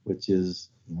 which is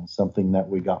something that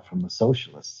we got from the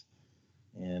socialists.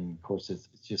 And of course, it's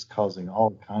just causing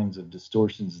all kinds of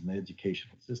distortions in the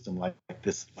educational system, like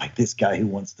this guy who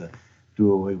wants to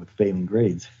do away with failing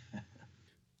grades.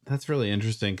 That's really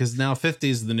interesting because now 50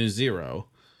 is the new 0.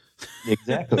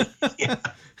 Exactly. Yeah.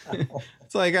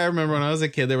 It's like, I remember when I was a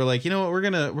kid, they were like, you know what,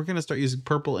 we're gonna start using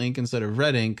purple ink instead of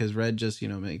red ink because red just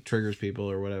triggers people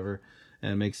or whatever,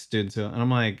 and makes students feel. And I'm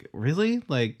like, really?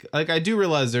 Like I do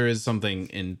realize there is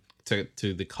something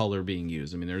to the color being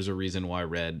used. I mean, there's a reason why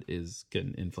red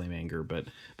can inflame anger, but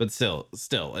still,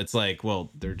 it's like,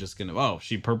 well, they're just gonna,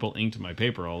 she purple inked my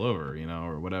paper all over,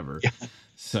 or whatever. Yeah.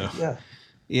 So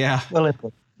yeah. Well,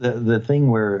 the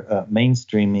thing where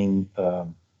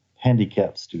mainstreaming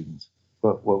handicapped students,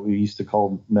 what we used to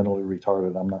call mentally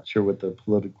retarded. I'm not sure what the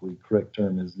politically correct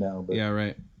term is now, but yeah,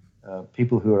 right.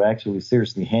 People who are actually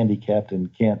seriously handicapped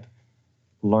and can't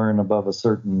learn above a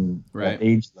certain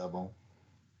age level.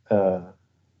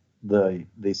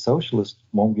 The socialists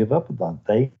won't give up on it.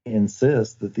 They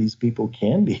insist that these people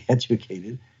can be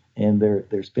educated, and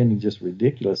they're spending just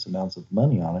ridiculous amounts of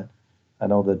money on it. I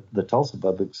know that the Tulsa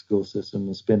public school system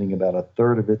is spending about a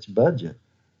third of its budget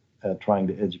trying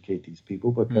to educate these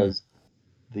people because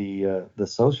the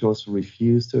socialists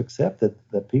refuse to accept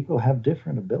that people have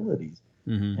different abilities,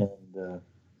 and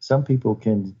some people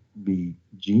can be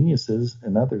geniuses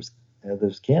and others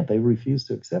can't. They refuse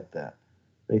to accept that.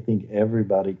 They think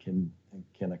everybody can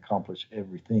accomplish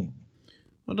everything.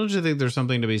 Well, don't you think there's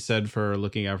something to be said for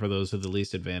looking out for those with the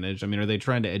least advantage? I mean, are they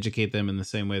trying to educate them in the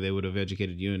same way they would have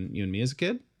educated you and me as a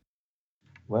kid?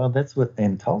 Well, that's what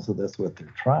in Tulsa. That's what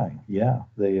they're trying. Yeah,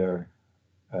 they are.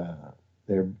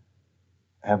 They're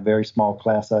have very small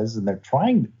class sizes, and they're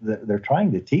trying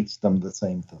to teach them the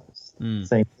same things.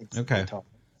 Same things. Okay.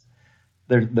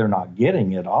 They're not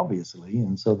getting it, obviously,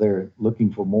 and so they're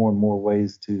looking for more and more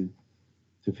ways to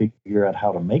figure out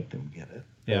how to make them get it.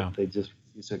 Yeah. They just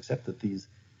used to accept that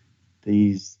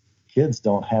these kids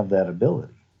don't have that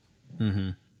ability.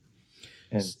 And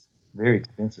it's very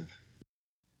expensive.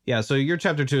 Yeah, so your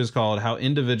chapter 2 is called How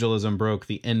Individualism Broke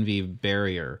the Envy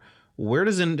Barrier. Where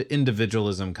does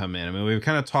individualism come in? I mean, we've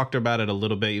kind of talked about it a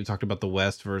little bit. You've talked about the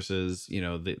West versus,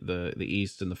 the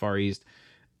East and the Far East,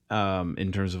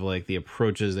 in terms of like the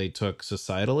approaches they took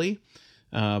societally.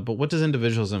 But what does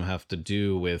individualism have to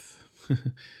do with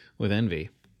with envy?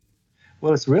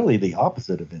 Well, it's really the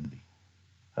opposite of envy.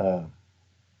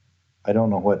 I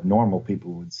don't know what normal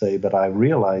people would say, but I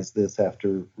realized this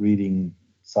after reading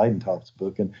Seidentop's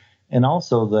book and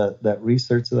also that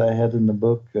research that I had in the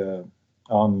book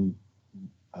on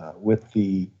with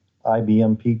the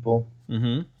IBM people,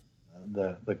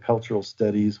 the cultural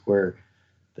studies where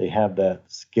they have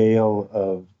that scale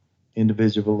of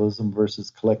individualism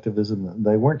versus collectivism.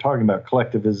 They weren't talking about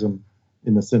collectivism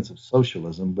in the sense of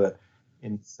socialism, but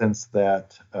in the sense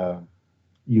that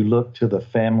you look to the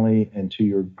family and to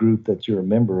your group that you're a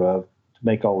member of to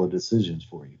make all the decisions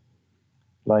for you.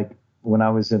 Like when I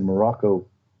was in Morocco,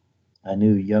 I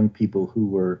knew young people who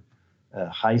were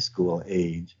high school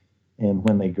age, and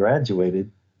when they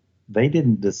graduated, they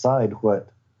didn't decide what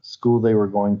school they were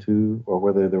going to or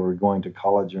whether they were going to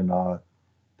college or not.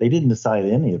 They didn't decide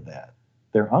any of that.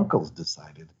 Their uncles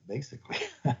decided, basically.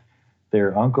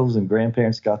 Their uncles and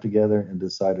grandparents got together and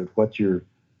decided what your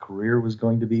career was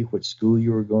going to be, which school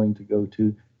you were going to go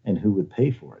to, and who would pay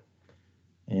for it.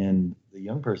 And the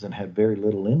young person had very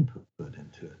little input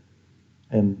into it.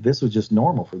 And this was just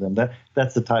normal for them.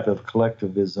 That's the type of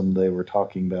collectivism they were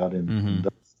talking about in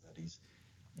those studies.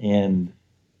 And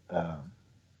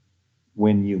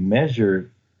when you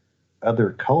measure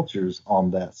other cultures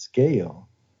on that scale,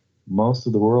 most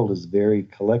of the world is very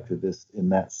collectivist in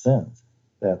that sense,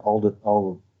 that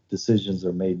all decisions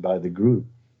are made by the group.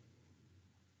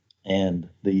 And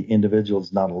the individual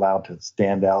is not allowed to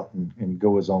stand out and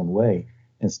go his own way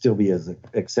and still be as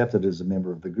accepted as a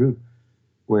member of the group.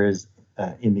 Whereas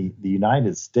in the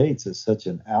United States is such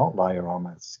an outlier on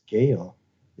that scale,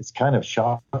 it's kind of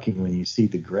shocking when you see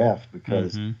the graph,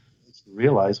 because you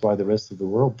realize why the rest of the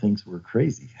world thinks we're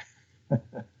crazy.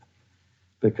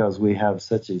 Because we have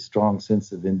such a strong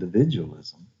sense of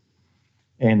individualism.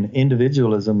 And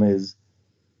individualism is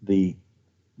the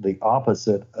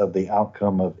opposite of the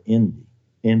outcome of envy.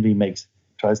 Envy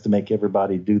tries to make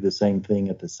everybody do the same thing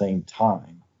at the same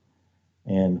time.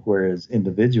 And whereas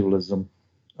individualism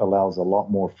allows a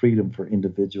lot more freedom for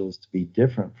individuals to be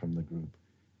different from the group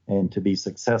and to be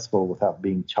successful without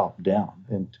being chopped down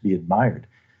and to be admired.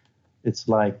 It's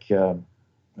like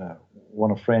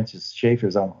one of Francis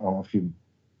Schaeffer's, I don't know if you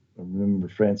remember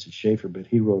Francis Schaeffer, but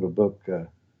he wrote a book, The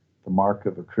Mark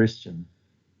of a Christian,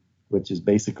 which is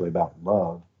basically about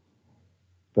love.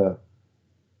 But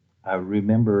I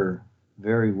remember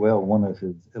very well one of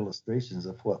his illustrations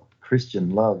of what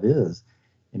Christian love is.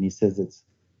 And he says it's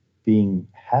being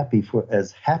happy for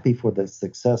the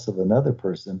success of another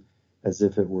person as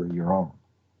if it were your own.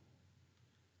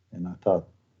 And I thought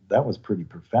that was pretty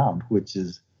profound, which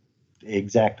is the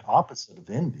exact opposite of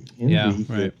envy. Envy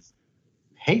is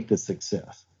hate the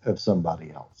success of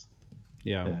somebody else.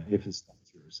 If it's not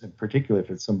yours, and particularly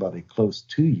if it's somebody close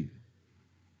to you.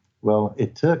 Well,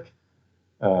 it took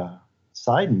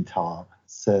Seidentop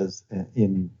says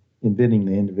in Inventing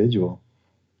the Individual,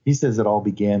 he says it all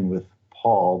began with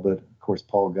Paul, but of course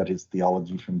Paul got his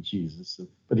theology from Jesus.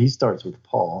 But he starts with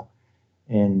Paul,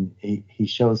 and he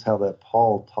shows how that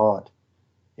Paul taught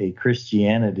a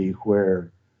Christianity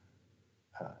where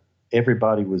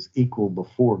everybody was equal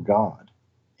before God,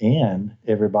 and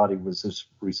everybody was just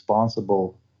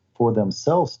responsible for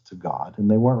themselves to God,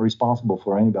 and they weren't responsible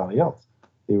for anybody else.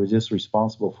 They were just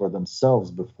responsible for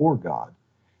themselves before God,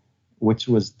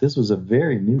 this was a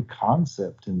very new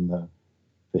concept in the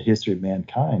history of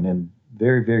mankind, and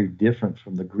very, very different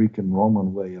from the Greek and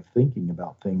Roman way of thinking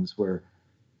about things, where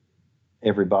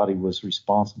everybody was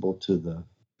responsible to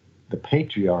the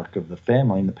patriarch of the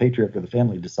family, and the patriarch of the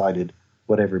family decided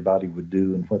what everybody would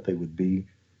do and what they would be,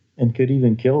 and could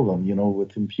even kill them,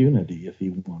 with impunity if he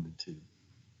wanted to.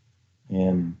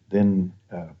 And then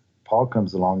Paul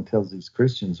comes along and tells these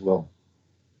Christians, well,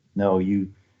 no,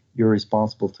 you're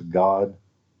responsible to God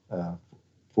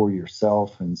for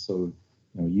yourself, and so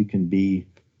you can be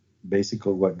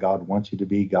basically what God wants you to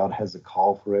be. God has a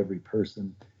call for every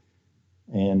person,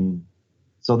 and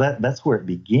so that's where it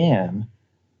began.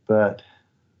 But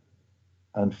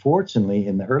unfortunately,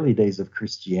 in the early days of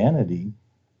Christianity,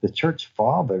 the church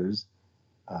fathers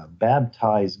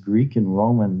baptized Greek and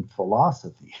Roman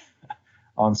philosophy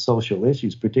on social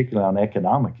issues, particularly on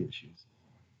economic issues.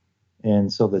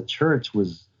 And so the church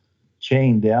was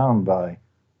chained down by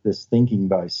this thinking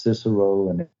by Cicero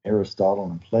and Aristotle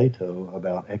and Plato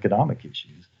about economic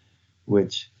issues,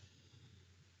 which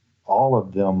all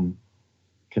of them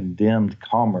condemned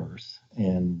commerce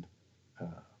and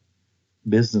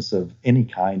business of any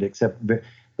kind, except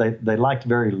they liked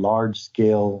very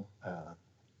large-scale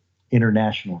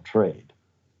international trade,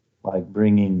 like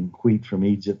bringing wheat from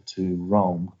Egypt to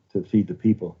Rome to feed the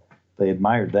people. They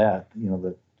admired that,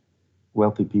 that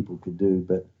wealthy people could do,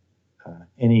 but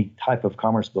any type of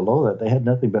commerce below that, they had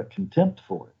nothing but contempt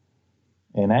for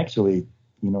it. And actually,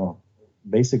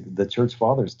 basically the church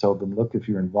fathers told them, look, if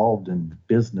you're involved in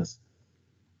business,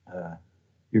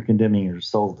 you're condemning your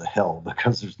soul to hell,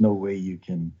 because there's no way you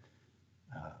can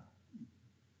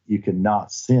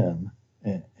not sin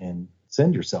and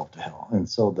send yourself to hell. And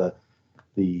so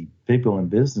the people in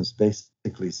business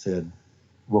basically said,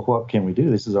 well, what can we do?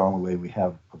 This is the only way we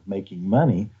have of making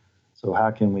money. So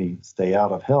how can we stay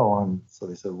out of hell? And so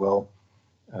they said, well,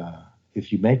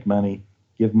 if you make money,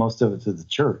 give most of it to the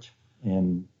church,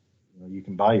 and you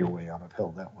can buy your way out of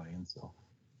hell that way. And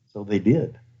so they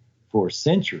did for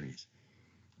centuries.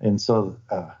 And so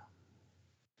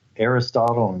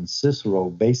Aristotle and Cicero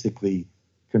basically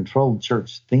controlled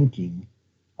church thinking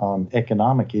on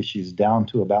economic issues down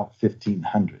to about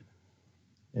 1500.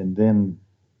 And then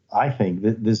I think,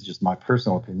 this is just my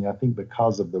personal opinion, I think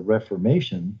because of the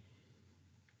Reformation,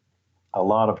 a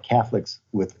lot of Catholics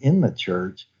within the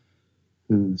church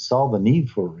who saw the need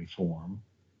for reform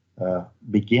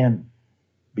began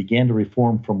to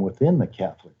reform from within the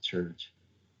Catholic Church.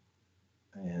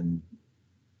 And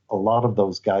a lot of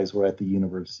those guys were at the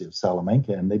University of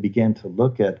Salamanca, and they began to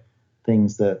look at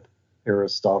things that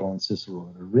Aristotle and Cicero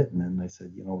had written, and they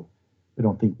said, we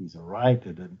don't think these are right.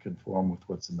 It doesn't conform with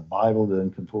what's in the Bible. It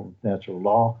doesn't conform with natural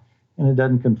law, and it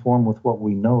doesn't conform with what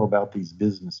we know about these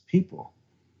business people.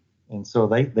 And so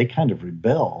they kind of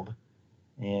rebelled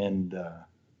and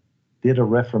did a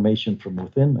reformation from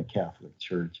within the Catholic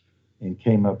Church and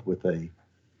came up with a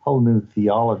whole new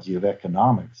theology of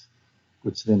economics,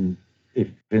 which then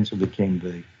eventually became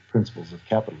the principles of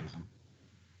capitalism.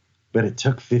 But it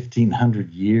took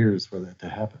 1,500 years for that to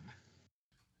happen.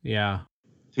 Yeah.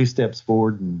 2 steps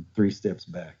forward and 3 steps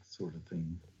back, sort of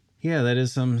thing. Yeah, that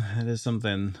is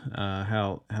something.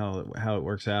 How it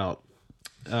works out.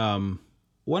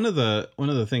 One of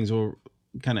the things we'll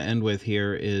kind of end with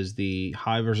here is the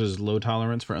high versus low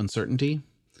tolerance for uncertainty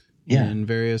in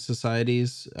various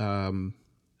societies.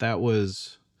 That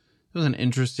was an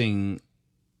interesting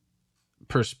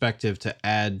perspective to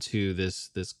add to this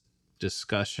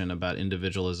discussion about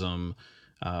individualism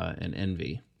and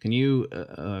envy. Can you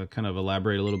kind of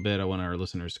elaborate a little bit? I want our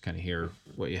listeners to kind of hear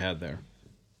what you had there.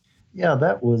 Yeah,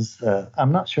 that was,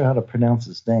 I'm not sure how to pronounce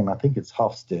his name. I think it's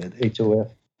Hofstede,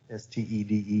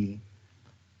 Hofstede,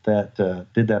 that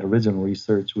did that original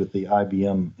research with the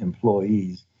IBM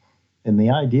employees. And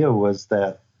the idea was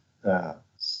that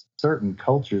certain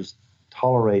cultures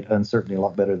tolerate uncertainty a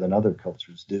lot better than other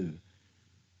cultures do.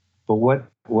 But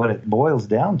what it boils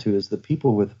down to is the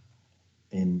people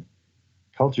in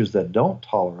cultures that don't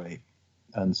tolerate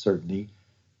uncertainty,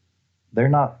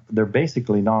 they're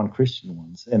basically non-Christian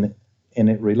ones. And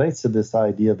it relates to this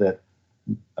idea that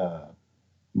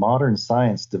modern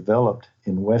science developed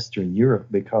in Western Europe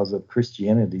because of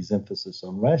Christianity's emphasis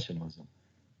on rationalism.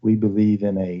 We believe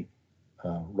in a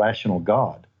rational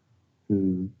God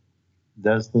who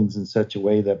does things in such a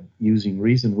way that using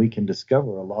reason we can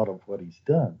discover a lot of what he's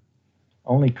done.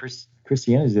 Only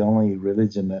Christianity is the only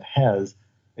religion that has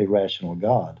a rational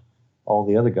God. All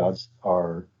the other gods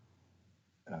are,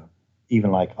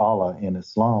 even like Allah in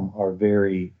Islam, are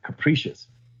very capricious.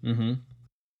 Mm-hmm.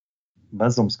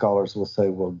 Muslim scholars will say,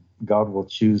 well, God will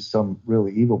choose some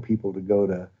really evil people to go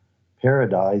to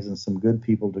paradise and some good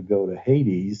people to go to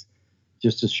Hades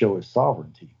just to show his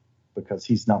sovereignty, because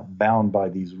he's not bound by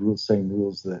these same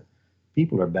rules that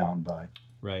people are bound by.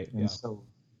 Right. And so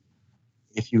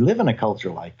if you live in a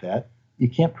culture like that, you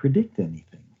can't predict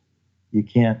anything. You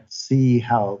can't see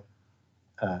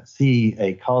see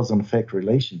a cause and effect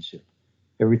relationship.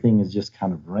 Everything is just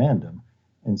kind of random.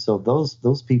 And so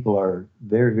those people are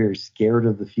very, very scared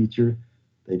of the future.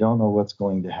 They don't know what's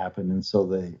going to happen, and so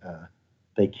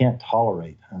they can't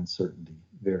tolerate uncertainty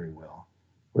very well.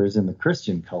 Whereas in the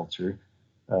Christian culture,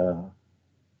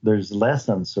 there's less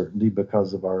uncertainty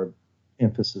because of our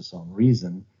emphasis on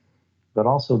reason, but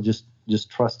also just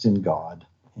trust in God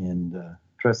and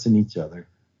trust in each other.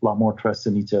 A lot more trust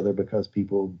in each other because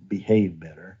people behave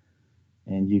better,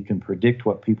 and you can predict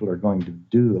what people are going to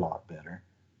do a lot better.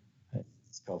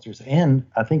 Cultures. And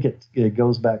I think it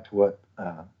goes back to what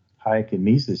Hayek and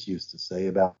Mises used to say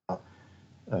about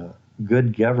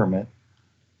good government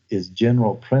is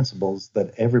general principles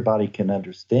that everybody can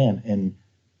understand and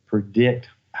predict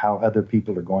how other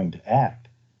people are going to act.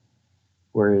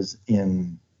 Whereas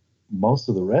in most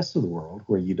of the rest of the world,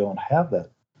 where you don't have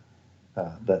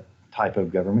that type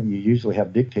of government, you usually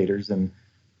have dictators, and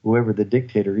whoever the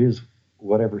dictator is,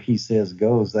 whatever he says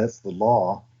goes. That's the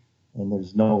law. And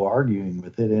there's no arguing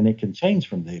with it, and it can change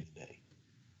from day to day.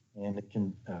 And it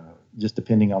can, just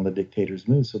depending on the dictator's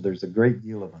mood. So there's a great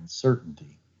deal of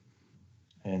uncertainty.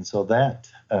 And so that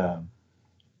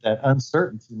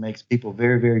uncertainty makes people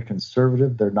very, very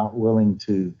conservative. They're not willing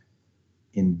to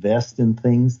invest in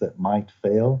things that might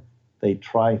fail. They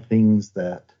try things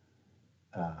that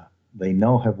they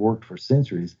know have worked for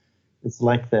centuries. It's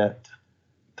like that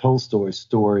Tolstoy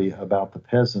story about the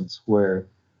peasants where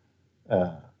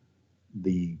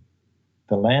the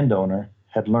landowner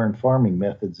had learned farming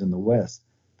methods in the West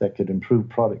that could improve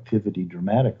productivity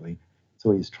dramatically.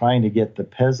 So he's trying to get the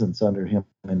peasants under him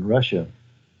in Russia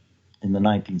in the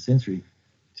 19th century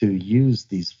to use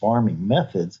these farming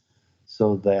methods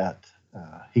so that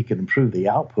he could improve the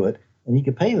output and he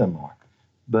could pay them more.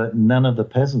 But none of the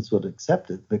peasants would accept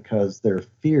it because their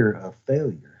fear of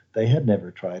failure. They had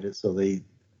never tried it, so they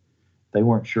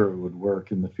weren't sure it would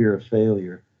work, and the fear of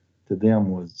failure to them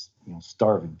was,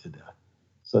 starving to death.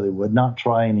 So they would not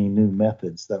try any new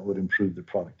methods that would improve the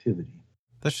productivity.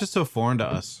 That's just so foreign to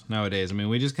us nowadays. I mean,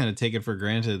 we just kind of take it for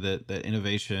granted that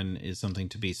innovation is something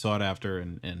to be sought after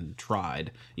and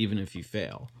tried, even if you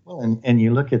fail. Well, and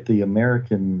you look at the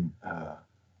American,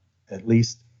 at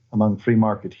least among free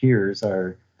marketeers,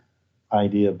 our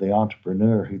idea of the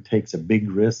entrepreneur who takes a big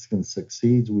risk and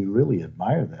succeeds, we really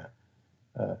admire that.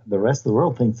 The rest of the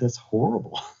world thinks that's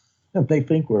horrible. And they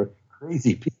think we're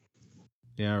crazy people.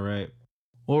 Yeah, right.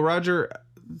 Well, Roger,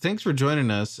 thanks for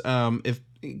joining us.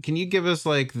 Can you give us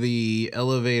like the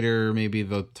elevator, maybe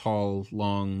the tall,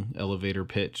 long elevator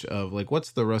pitch of like,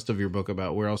 what's the rest of your book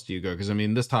about? Where else do you go? Because I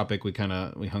mean, this topic we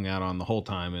hung out on the whole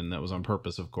time, and that was on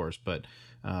purpose, of course. But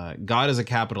God is a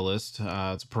Capitalist.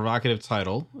 It's a provocative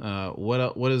title.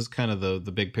 What is kind of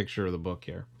the big picture of the book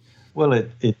here? Well,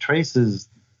 it traces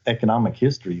economic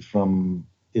history from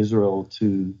Israel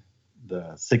to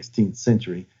the 16th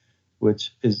century,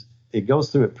 which is, it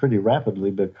goes through it pretty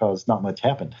rapidly because not much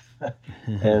happened.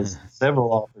 As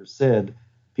several authors said,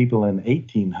 people in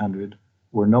 1800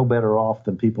 were no better off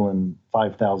than people in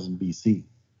 5000 BC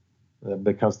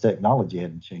because technology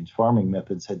hadn't changed. Farming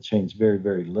methods had changed very,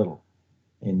 very little.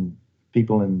 And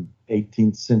people in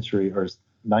 18th century or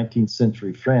 19th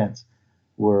century France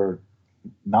were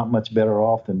not much better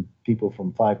off than people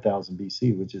from 5000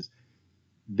 BC, which is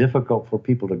difficult for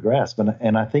people to grasp.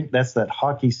 And I think that's that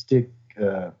hockey stick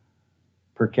per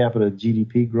capita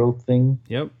GDP growth thing.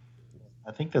 Yep.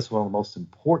 I think that's one of the most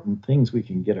important things we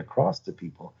can get across to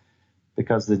people,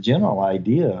 because the general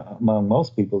idea among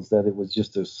most people is that it was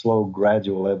just a slow,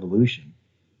 gradual evolution,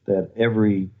 that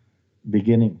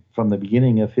from the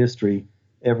beginning of history,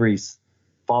 every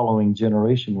following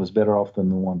generation was better off than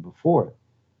the one before it,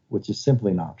 which is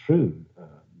simply not true.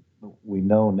 We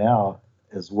know now,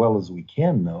 as well as we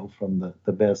can know from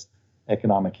the best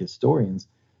economic historians,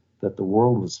 that the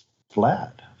world was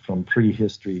flat from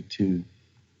prehistory to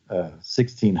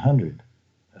 1600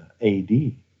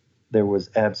 AD. There was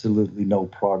absolutely no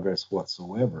progress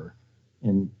whatsoever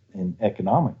in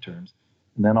economic terms.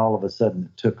 And then all of a sudden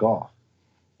it took off.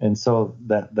 And so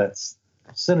that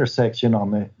center section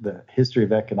on the history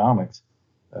of economics,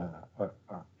 or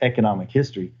economic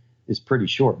history, is pretty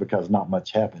short because not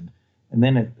much happened. And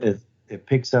then it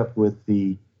picks up with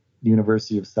the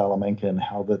University of Salamanca and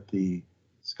how that the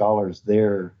scholars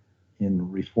there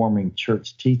in reforming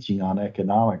church teaching on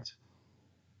economics,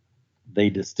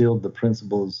 they distilled the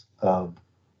principles of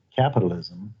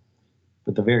capitalism.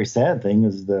 But the very sad thing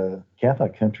is the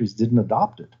Catholic countries didn't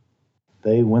adopt it.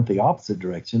 They went the opposite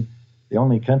direction. The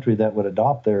only country that would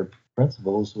adopt their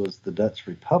principles was the Dutch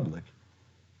Republic.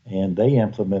 And they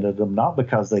implemented them not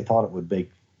because they thought it would make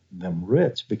them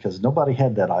rich, because nobody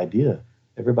had that idea.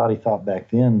 Everybody thought back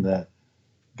then that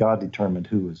God determined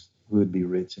who would be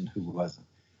rich and who wasn't.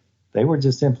 They were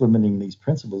just implementing these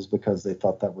principles because they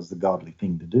thought that was the godly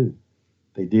thing to do.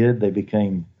 They did. They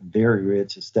became very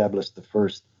rich, established the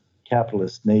first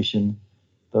capitalist nation.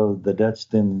 Though the Dutch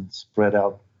then spread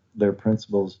out their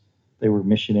principles, they were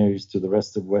missionaries to the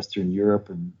rest of Western Europe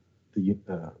and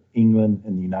England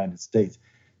and the United States.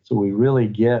 So we really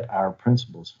get our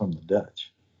principles from the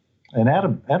Dutch. And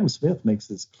Adam Smith makes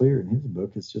this clear in his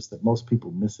book. It's just that most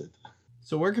people miss it.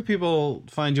 So where can people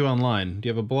find you online? Do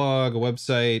you have a blog, a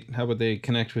website? How would they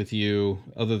connect with you,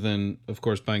 other than, of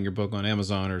course, buying your book on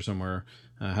Amazon or somewhere?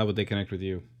 How would they connect with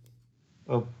you?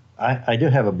 Well, I do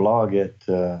have a blog at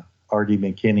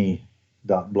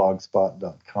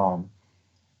rdmckinney.blogspot.com,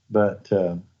 but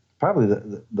probably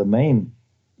the main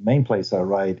place I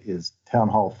write is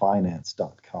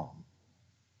townhallfinance.com.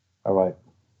 I write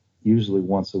usually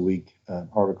once a week an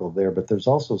article there, but there's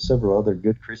also several other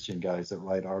good Christian guys that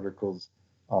write articles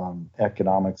on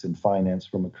economics and finance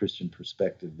from a Christian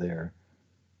perspective there.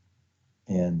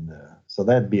 And so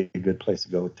that'd be a good place to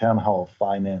go,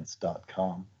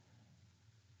 townhallfinance.com.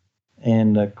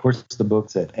 And of course, the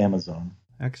book's at Amazon.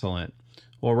 Excellent.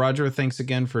 Well, Roger, thanks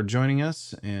again for joining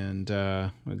us, and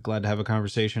we're glad to have a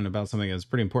conversation about something that's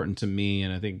pretty important to me,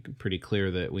 and I think pretty clear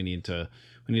that we need to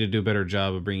do a better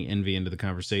job of bringing envy into the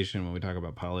conversation when we talk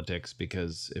about politics,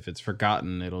 because if it's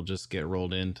forgotten, it'll just get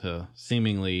rolled into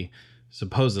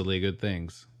supposedly good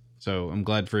things. So I'm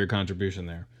glad for your contribution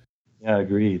there. Yeah, I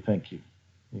agree. Thank you.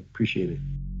 I appreciate it.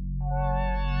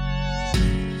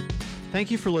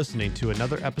 Thank you for listening to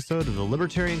another episode of the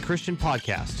Libertarian Christian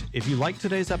Podcast. If you liked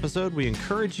today's episode, we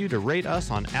encourage you to rate us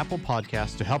on Apple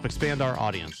Podcasts to help expand our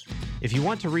audience. If you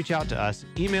want to reach out to us,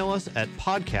 email us at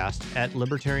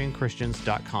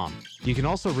podcast@libertarianchristians.com. You can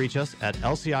also reach us at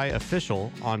LCI Official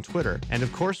on Twitter. And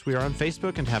of course, we are on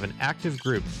Facebook and have an active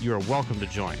group you are welcome to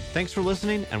join. Thanks for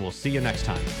listening, and we'll see you next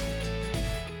time.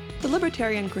 The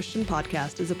Libertarian Christian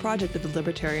Podcast is a project of the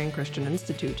Libertarian Christian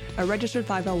Institute, a registered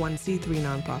 501c3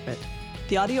 nonprofit.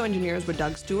 The audio engineers were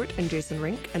Doug Stewart and Jason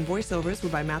Rink, and voiceovers were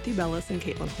by Matthew Bellis and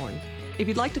Caitlin Horn. If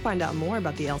you'd like to find out more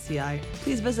about the LCI,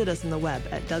 please visit us on the web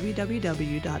at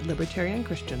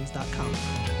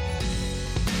www.libertarianchristians.com.